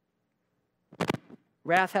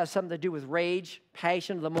 Wrath has something to do with rage,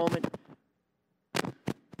 passion of the moment.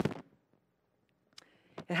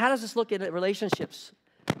 And how does this look in relationships?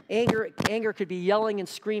 Anger could be yelling and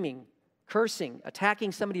screaming, cursing,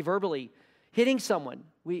 attacking somebody verbally, hitting someone.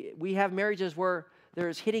 We have marriages where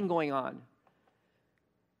there's hitting going on.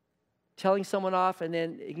 Telling someone off, and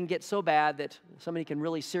then it can get so bad that somebody can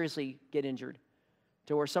really seriously get injured,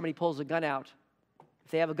 to where somebody pulls a gun out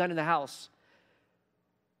if they have a gun in the house.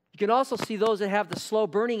 You can also see those that have the slow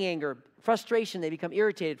burning anger, frustration. They become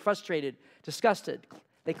irritated, frustrated, disgusted.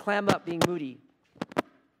 They clam up, being moody.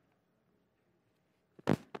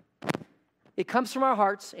 It comes from our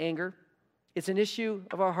hearts, anger. It's an issue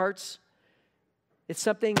of our hearts. It's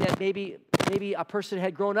something that maybe a person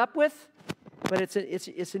had grown up with, but it's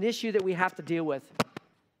an issue that we have to deal with.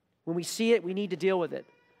 When we see it, we need to deal with it.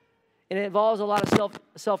 And it involves a lot of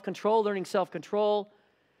self-control, learning self-control.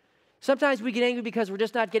 Sometimes we get angry because we're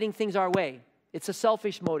just not getting things our way. It's a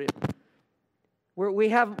selfish motive. We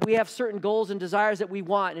have certain goals and desires that we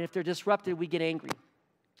want, and if they're disrupted, we get angry.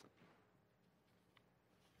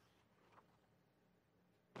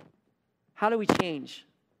 How do we change?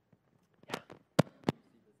 Yeah.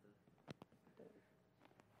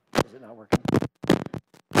 Is it not working? Here.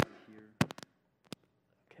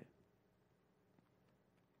 Okay.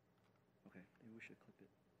 Okay, maybe we should clip it.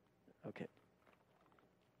 Okay.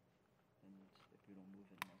 And if we don't move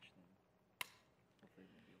it much, then hopefully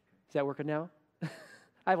it'll be okay. Is that working now?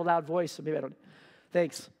 I have a loud voice, so maybe I don't.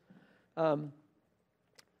 Thanks. How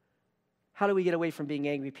do we get away from being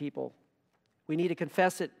angry people? We need to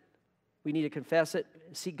confess it. We need to confess it,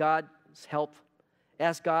 seek God's help,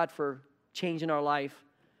 ask God for change in our life.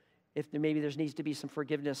 If maybe there needs to be some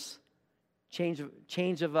forgiveness, change of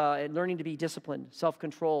learning to be disciplined,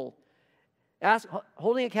 self-control.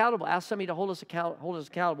 Holding accountable. Ask somebody to hold us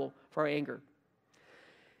accountable for our anger.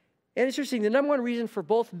 And it's interesting, the number one reason for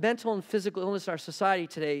both mental and physical illness in our society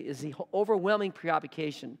today is the overwhelming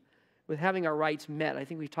preoccupation with having our rights met. I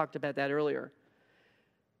think we talked about that earlier.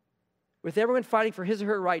 With everyone fighting for his or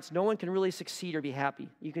her rights, no one can really succeed or be happy.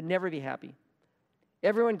 You can never be happy.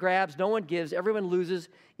 Everyone grabs, no one gives, everyone loses,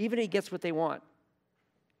 even if he gets what they want.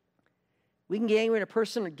 We can get angry when a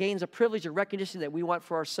person gains a privilege or recognition that we want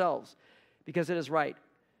for ourselves because it is right.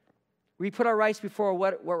 We put our rights before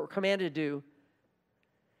what we're commanded to do.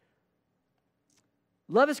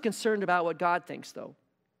 Love is concerned about what God thinks, though.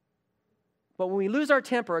 But when we lose our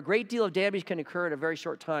temper, a great deal of damage can occur in a very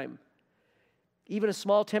short time. Even a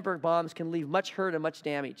small temper bombs can leave much hurt and much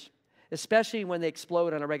damage, especially when they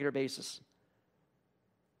explode on a regular basis.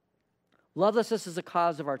 Lovelessness is the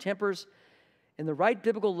cause of our tempers, and the right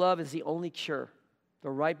biblical love is the only cure. The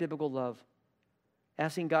right biblical love.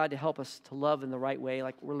 Asking God to help us to love in the right way,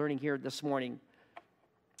 like we're learning here this morning.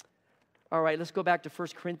 All right, let's go back to 1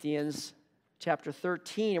 Corinthians chapter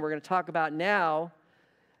 13, and we're going to talk about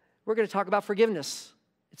forgiveness.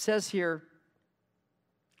 It says here,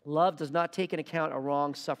 love does not take into account a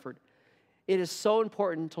wrong suffered. It is so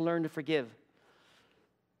important to learn to forgive.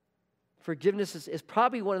 Forgiveness is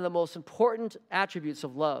probably one of the most important attributes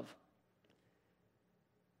of love,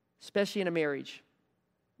 especially in a marriage.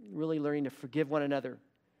 Really learning to forgive one another.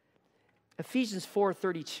 Ephesians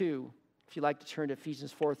 4:32, if you'd like to turn to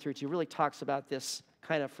Ephesians 4:32, really talks about this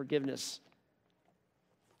kind of forgiveness.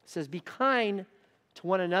 It says, be kind to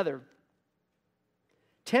one another,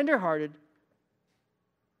 tenderhearted,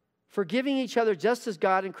 forgiving each other just as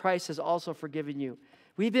God in Christ has also forgiven you.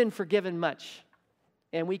 We've been forgiven much,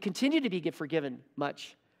 and we continue to be forgiven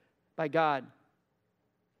much by God.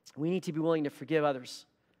 We need to be willing to forgive others.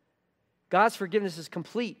 God's forgiveness is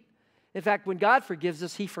complete. In fact, when God forgives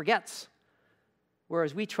us, He forgets.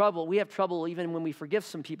 Whereas we have trouble even when we forgive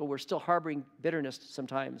some people, we're still harboring bitterness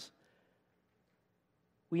sometimes.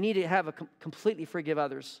 We need to have completely forgive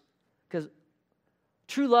others, because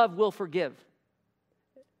true love will forgive.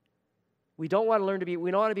 We don't want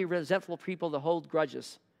to be resentful people that hold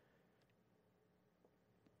grudges.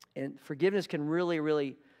 And forgiveness can really,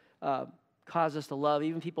 really cause us to love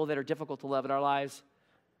even people that are difficult to love in our lives.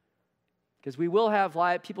 Because we will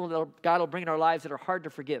have people that God will bring in our lives that are hard to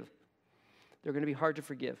forgive. They're going to be hard to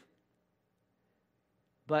forgive.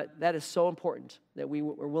 But that is so important that we're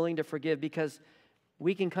willing to forgive, because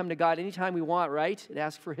we can come to God anytime we want, right? And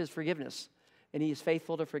ask for His forgiveness. And He is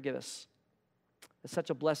faithful to forgive us. It's such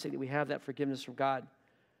a blessing that we have that forgiveness from God.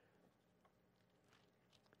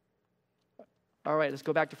 All right, let's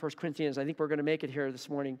go back to 1 Corinthians. I think we're going to make it here this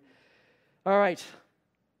morning. All right.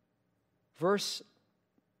 Verse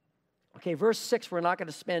 6 we're not going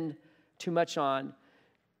to spend too much on.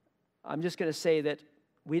 I'm just going to say that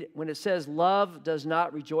when it says love does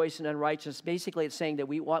not rejoice in unrighteousness, basically it's saying that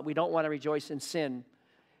we don't want to rejoice in sin.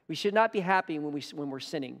 We should not be happy when we're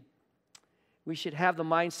sinning. We should have the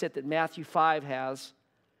mindset that Matthew 5 has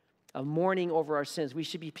of mourning over our sins. We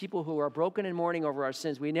should be people who are broken and mourning over our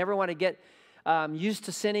sins. We never want to get used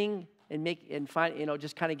to sinning and find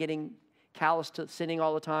just kind of getting callous to sinning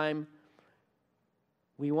all the time.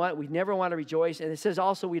 We never want to rejoice, and it says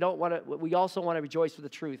also we also want to rejoice with the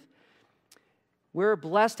truth. We're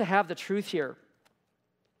blessed to have the truth here.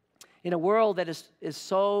 In a world that is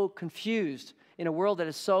so confused, in a world that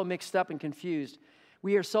is so mixed up and confused,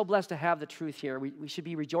 we are so blessed to have the truth here. We should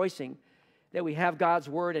be rejoicing that we have God's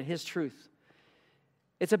word and his truth.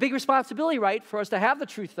 It's a big responsibility, right, for us to have the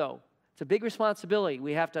truth, though. It's a big responsibility.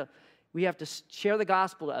 We have to share the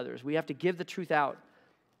gospel to others. We have to give the truth out.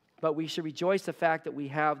 But we should rejoice the fact that we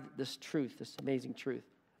have this truth, this amazing truth.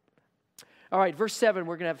 All right, verse 7,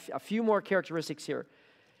 we're going to have a few more characteristics here.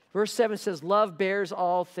 Verse 7 says, love bears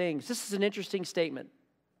all things. This is an interesting statement.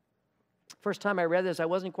 First time I read this, I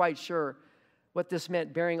wasn't quite sure what this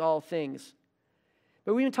meant, bearing all things.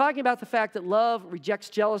 But we've been talking about the fact that love rejects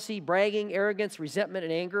jealousy, bragging, arrogance, resentment,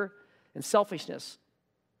 and anger, and selfishness.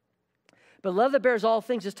 But love that bears all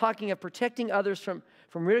things is talking of protecting others from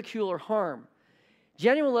ridicule or harm.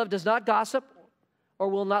 Genuine love does not gossip or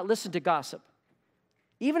will not listen to gossip.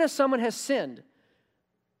 Even if someone has sinned,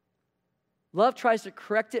 love tries to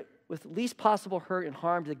correct it with least possible hurt and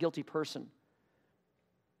harm to the guilty person.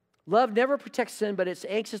 Love never protects sin, but it's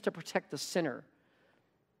anxious to protect the sinner.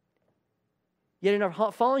 Yet in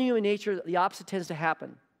our fallen human nature, the opposite tends to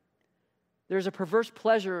happen. There's a perverse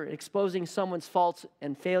pleasure in exposing someone's faults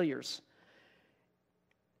and failures.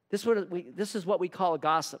 This is what we call a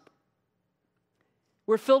gossip.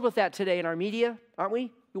 We're filled with that today in our media, aren't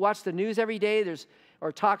we? We watch the news every day.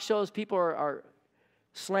 Or talk shows, people are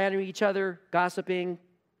slandering each other, gossiping.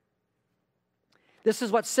 This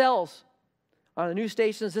is what sells on the news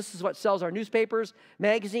stations. This is what sells our newspapers,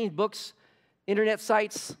 magazines, books, internet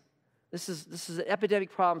sites. This is an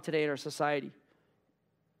epidemic problem today in our society.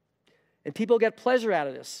 And people get pleasure out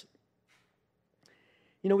of this.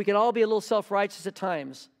 We can all be a little self-righteous at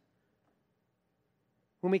times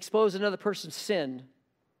when we expose another person's sin.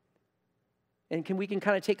 And we can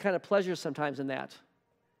kind of take pleasure sometimes in that.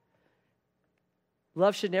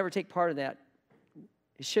 Love should never take part in that.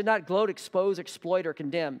 It should not gloat, expose, exploit, or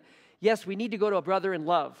condemn. Yes, we need to go to a brother in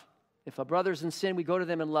love. If a brother's in sin, we go to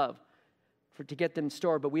them in love to get them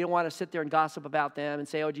restored. But we don't want to sit there and gossip about them and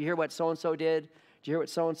say, oh, did you hear what so-and-so did? Did you hear what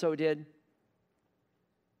so-and-so did?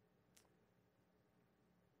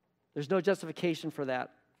 There's no justification for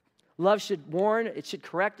that. Love should warn, it should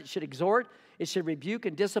correct, it should exhort, it should rebuke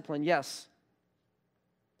and discipline, yes.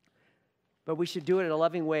 But we should do it in a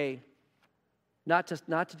loving way, not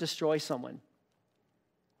to destroy someone.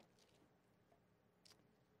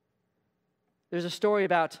 There's a story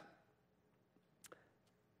about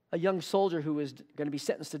a young soldier who was going to be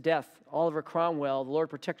sentenced to death. Oliver Cromwell, the Lord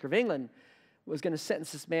Protector of England, was going to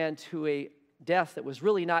sentence this man to a death that was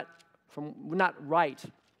really not right.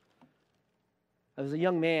 It was a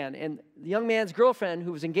young man, and the young man's girlfriend,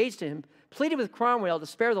 who was engaged to him, pleaded with Cromwell to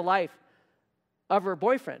spare the life of her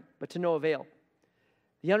boyfriend, but to no avail.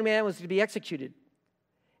 The young man was to be executed.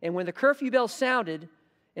 And when the curfew bell sounded,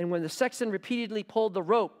 and when the sexton repeatedly pulled the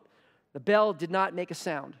rope, the bell did not make a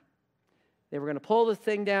sound. They were going to pull the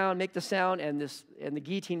thing down, make the sound, and the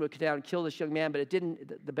guillotine would come down and kill this young man, but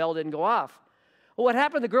the bell didn't go off. Well, what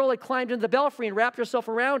happened? The girl had climbed into the belfry and wrapped herself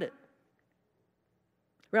around it,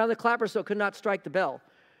 around the clapper, so it could not strike the bell.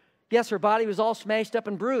 Yes, her body was all smashed up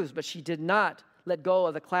and bruised, but she did not let go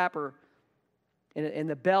of the clapper, and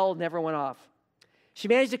the bell never went off. She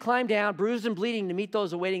managed to climb down, bruised and bleeding, to meet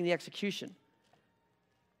those awaiting the execution.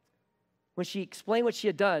 When she explained what she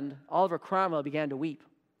had done, Oliver Cromwell began to weep.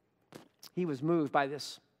 He was moved by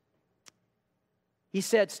this. He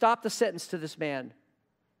said, "Stop the sentence to this man.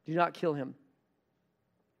 Do not kill him."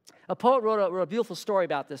 A poet wrote a beautiful story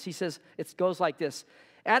about this. He says, it goes like this.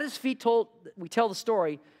 At his feet we tell the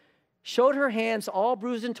story, showed her hands all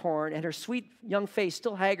bruised and torn, and her sweet young face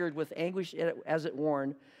still haggard with anguish as it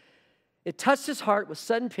worn. It touched his heart with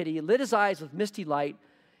sudden pity, lit his eyes with misty light,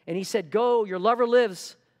 and he said, "Go, your lover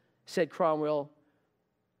lives," said Cromwell.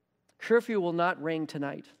 "Curfew will not ring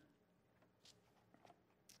tonight."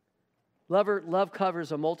 Love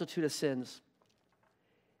covers a multitude of sins,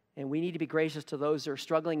 and we need to be gracious to those that are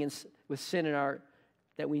struggling with sin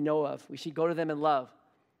that we know of. We should go to them in love.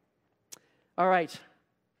 All right.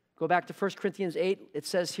 Go back to 1 Corinthians 8. It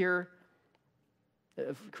says here,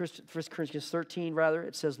 1 Corinthians 13, rather,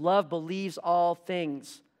 it says, love believes all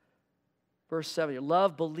things. Verse 7 here,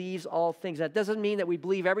 love believes all things. That doesn't mean that we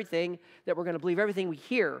believe everything, that we're going to believe everything we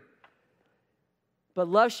hear. But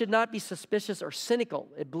love should not be suspicious or cynical.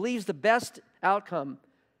 It believes the best outcome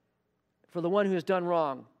for the one who has done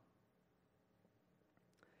wrong.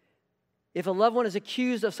 If a loved one is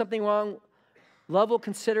accused of something wrong, love will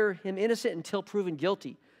consider him innocent until proven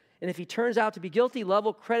guilty. And if he turns out to be guilty, love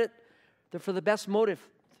will credit for the best motive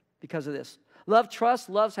because of this. Love trusts,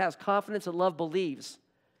 love has confidence, and love believes.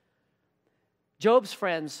 Job's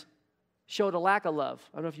friends showed a lack of love.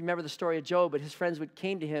 I don't know if you remember the story of Job, but his friends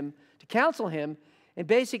came to him to counsel him, and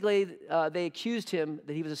basically they accused him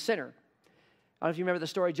that he was a sinner. I don't know if you remember the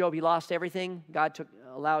story of Job. He lost everything. God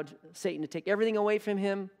allowed Satan to take everything away from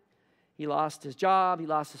him. He lost his job. He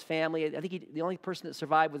lost his family. I think the only person that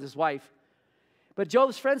survived was his wife. But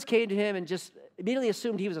Job's friends came to him and just immediately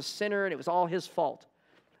assumed he was a sinner and it was all his fault,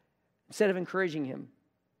 instead of encouraging him.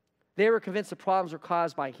 They were convinced the problems were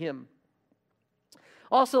caused by him.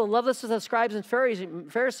 Also, the lovelessness of scribes and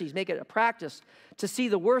Pharisees make it a practice to see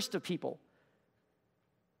the worst of people.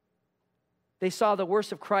 They saw the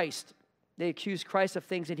worst of Christ. They accused Christ of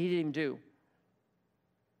things that he didn't even do.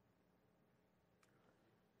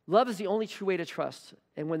 Love is the only true way to trust.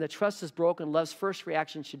 And when the trust is broken, love's first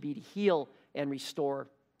reaction should be to heal and restore.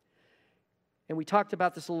 And we talked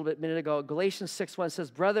about this a little bit a minute ago. Galatians 6:1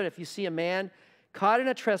 says, brethren, if you see a man caught in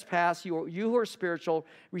a trespass, you who are spiritual,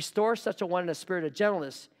 restore such a one in a spirit of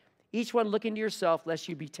gentleness, each one looking to yourself, lest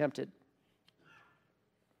you be tempted.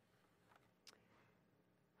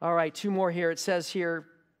 All right, two more here. It says here,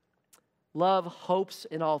 love hopes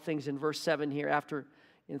in all things in verse 7 here after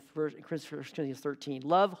in 1 Corinthians 13.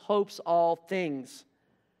 Love hopes all things.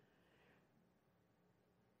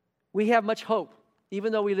 We have much hope.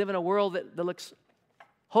 Even though we live in a world that looks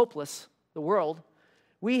hopeless, the world,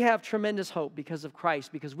 we have tremendous hope because of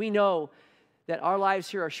Christ, because we know that our lives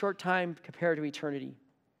here are a short time compared to eternity.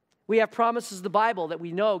 We have promises of the Bible that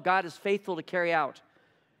we know God is faithful to carry out.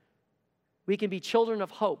 We can be children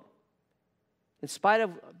of hope in spite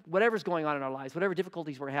of whatever's going on in our lives, whatever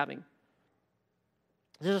difficulties we're having.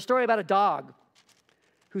 There's a story about a dog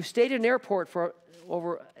who stayed in an airport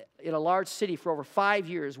in a large city for over 5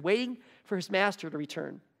 years, waiting for his master to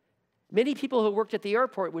return. Many people who worked at the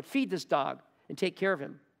airport would feed this dog and take care of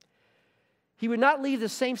him. He would not leave the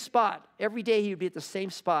same spot. Every day he would be at the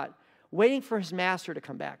same spot, waiting for his master to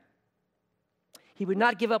come back. He would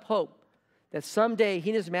not give up hope that someday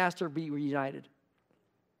he and his master would be reunited.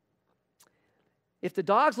 If the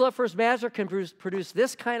dog's love for his master can produce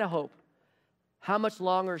this kind of hope, how much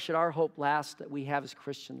longer should our hope last that we have as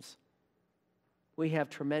Christians? We have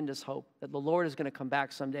tremendous hope that the Lord is going to come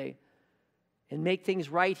back someday and make things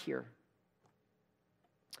right here.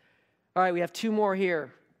 All right, we have two more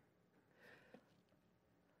here.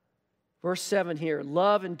 Verse 7 here,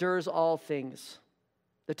 love endures all things.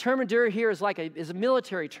 The term endure here is a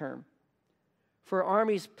military term for an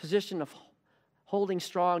army's position of holding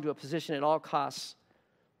strong to a position at all costs.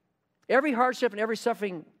 Every hardship and every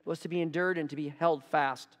suffering was to be endured and to be held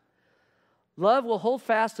fast. Love will hold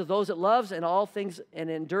fast to those it loves and all things and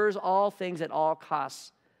endures all things at all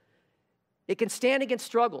costs. It can stand against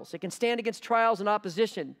struggles. It can stand against trials and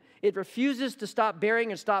opposition. It refuses to stop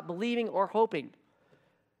bearing and stop believing or hoping.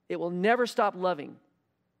 It will never stop loving.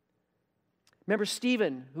 Remember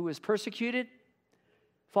Stephen, who was persecuted,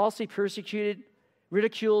 falsely persecuted,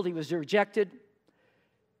 ridiculed. He was rejected.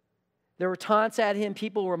 There were taunts at him.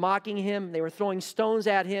 People were mocking him. They were throwing stones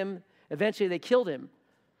at him. Eventually, they killed him.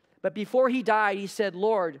 But before he died, he said,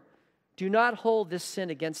 Lord, do not hold this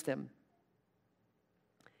sin against them.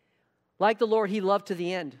 Like the Lord, he loved to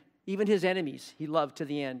the end. Even his enemies, he loved to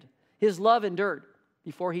the end. His love endured.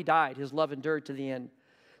 Before he died, his love endured to the end.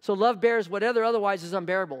 So love bears what otherwise is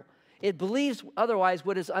unbearable. It believes otherwise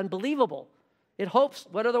what is unbelievable. It hopes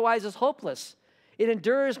what otherwise is hopeless. It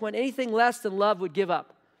endures when anything less than love would give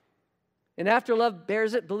up. And after love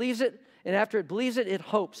bears it, believes it, and after it believes it, it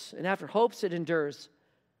hopes. And after hopes, it endures.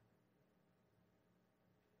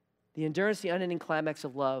 The endurance, the unending climax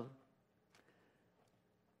of love.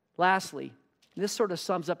 Lastly, this sort of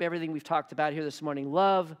sums up everything we've talked about here this morning.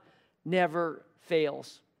 Love never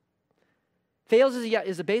fails. Fails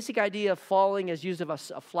is a basic idea of falling as used of a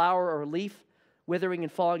flower or a leaf, withering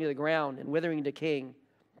and falling to the ground and withering and decaying.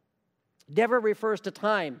 Never refers to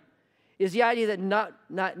time. Is the idea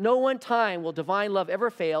that no one time will divine love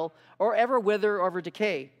ever fail or ever wither or ever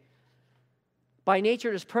decay. By nature,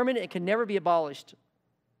 it is permanent and can never be abolished.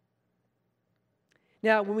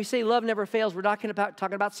 Now, when we say love never fails, we're not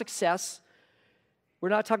talking about success. We're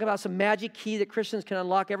not talking about some magic key that Christians can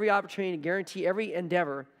unlock every opportunity and guarantee every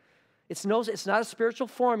endeavor. It's not a spiritual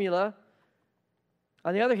formula.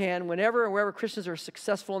 On the other hand, whenever and wherever Christians are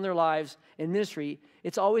successful in their lives in ministry,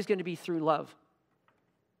 it's always going to be through love.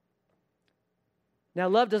 Now,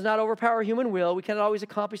 love does not overpower human will. We cannot always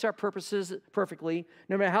accomplish our purposes perfectly,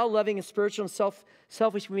 no matter how loving and spiritual and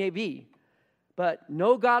selfish we may be. But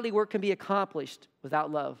no godly work can be accomplished without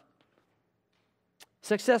love.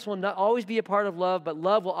 Success will not always be a part of love, but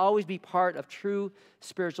love will always be part of true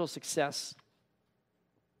spiritual success.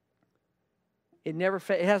 It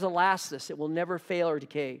has a lastness. It will never fail or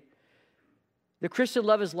decay. The Christian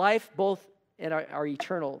love is life, both and are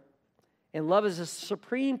eternal. And love is a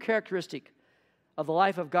supreme characteristic of the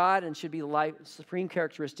life of God and should be the supreme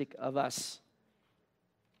characteristic of us.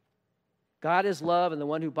 God is love, and the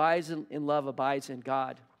one who abides in love abides in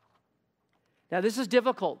God. Now, this is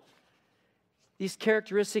difficult. These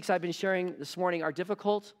characteristics I've been sharing this morning are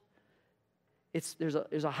difficult.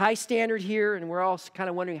 There's a high standard here, and we're all kind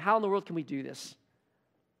of wondering, how in the world can we do this?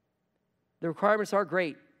 The requirements are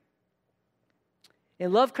great.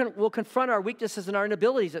 And love will confront our weaknesses and our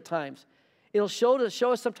inabilities at times. It'll show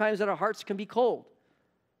us sometimes that our hearts can be cold.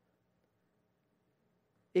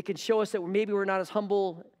 It can show us that maybe we're not as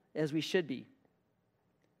humble as we should be.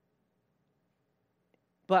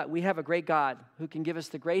 But we have a great God who can give us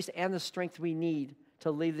the grace and the strength we need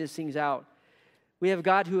to leave these things out. We have a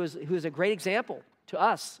God who is a great example to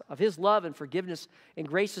us of his love and forgiveness and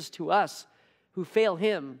graces to us who fail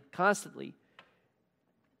him constantly.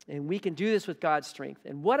 And we can do this with God's strength.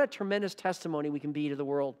 And what a tremendous testimony we can be to the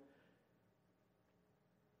world.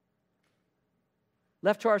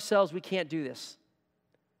 Left to ourselves, we can't do this.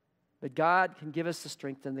 But God can give us the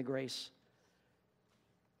strength and the grace.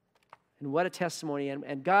 And what a testimony.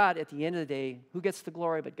 And God, at the end of the day, who gets the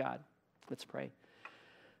glory but God? Let's pray.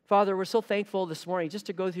 Father, we're so thankful this morning just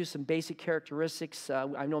to go through some basic characteristics.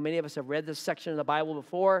 I know many of us have read this section of the Bible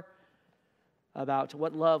before about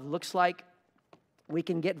what love looks like. We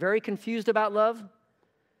can get very confused about love.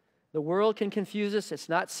 The world can confuse us. It's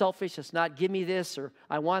not selfish. It's not give me this or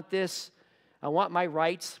I want this. I want my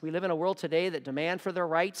rights. We live in a world today that demand for their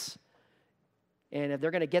rights. And if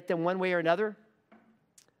they're going to get them one way or another.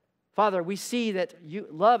 Father, we see that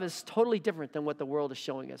love is totally different than what the world is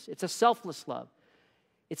showing us. It's a selfless love.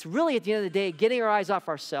 It's really, at the end of the day, getting our eyes off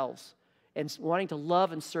ourselves and wanting to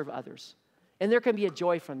love and serve others. And there can be a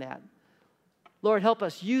joy from that. Lord, help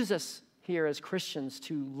us, use us here as Christians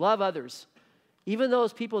to love others, even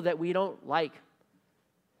those people that we don't like.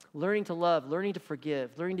 Learning to love, learning to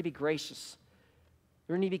forgive, learning to be gracious,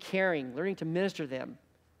 learning to be caring, learning to minister to them.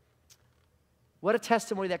 What a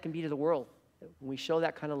testimony that can be to the world when we show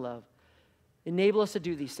that kind of love. Enable us to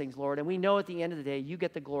do these things, Lord, and we know at the end of the day, you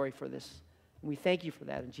get the glory for this. And we thank you for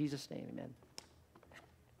that. In Jesus' name, amen.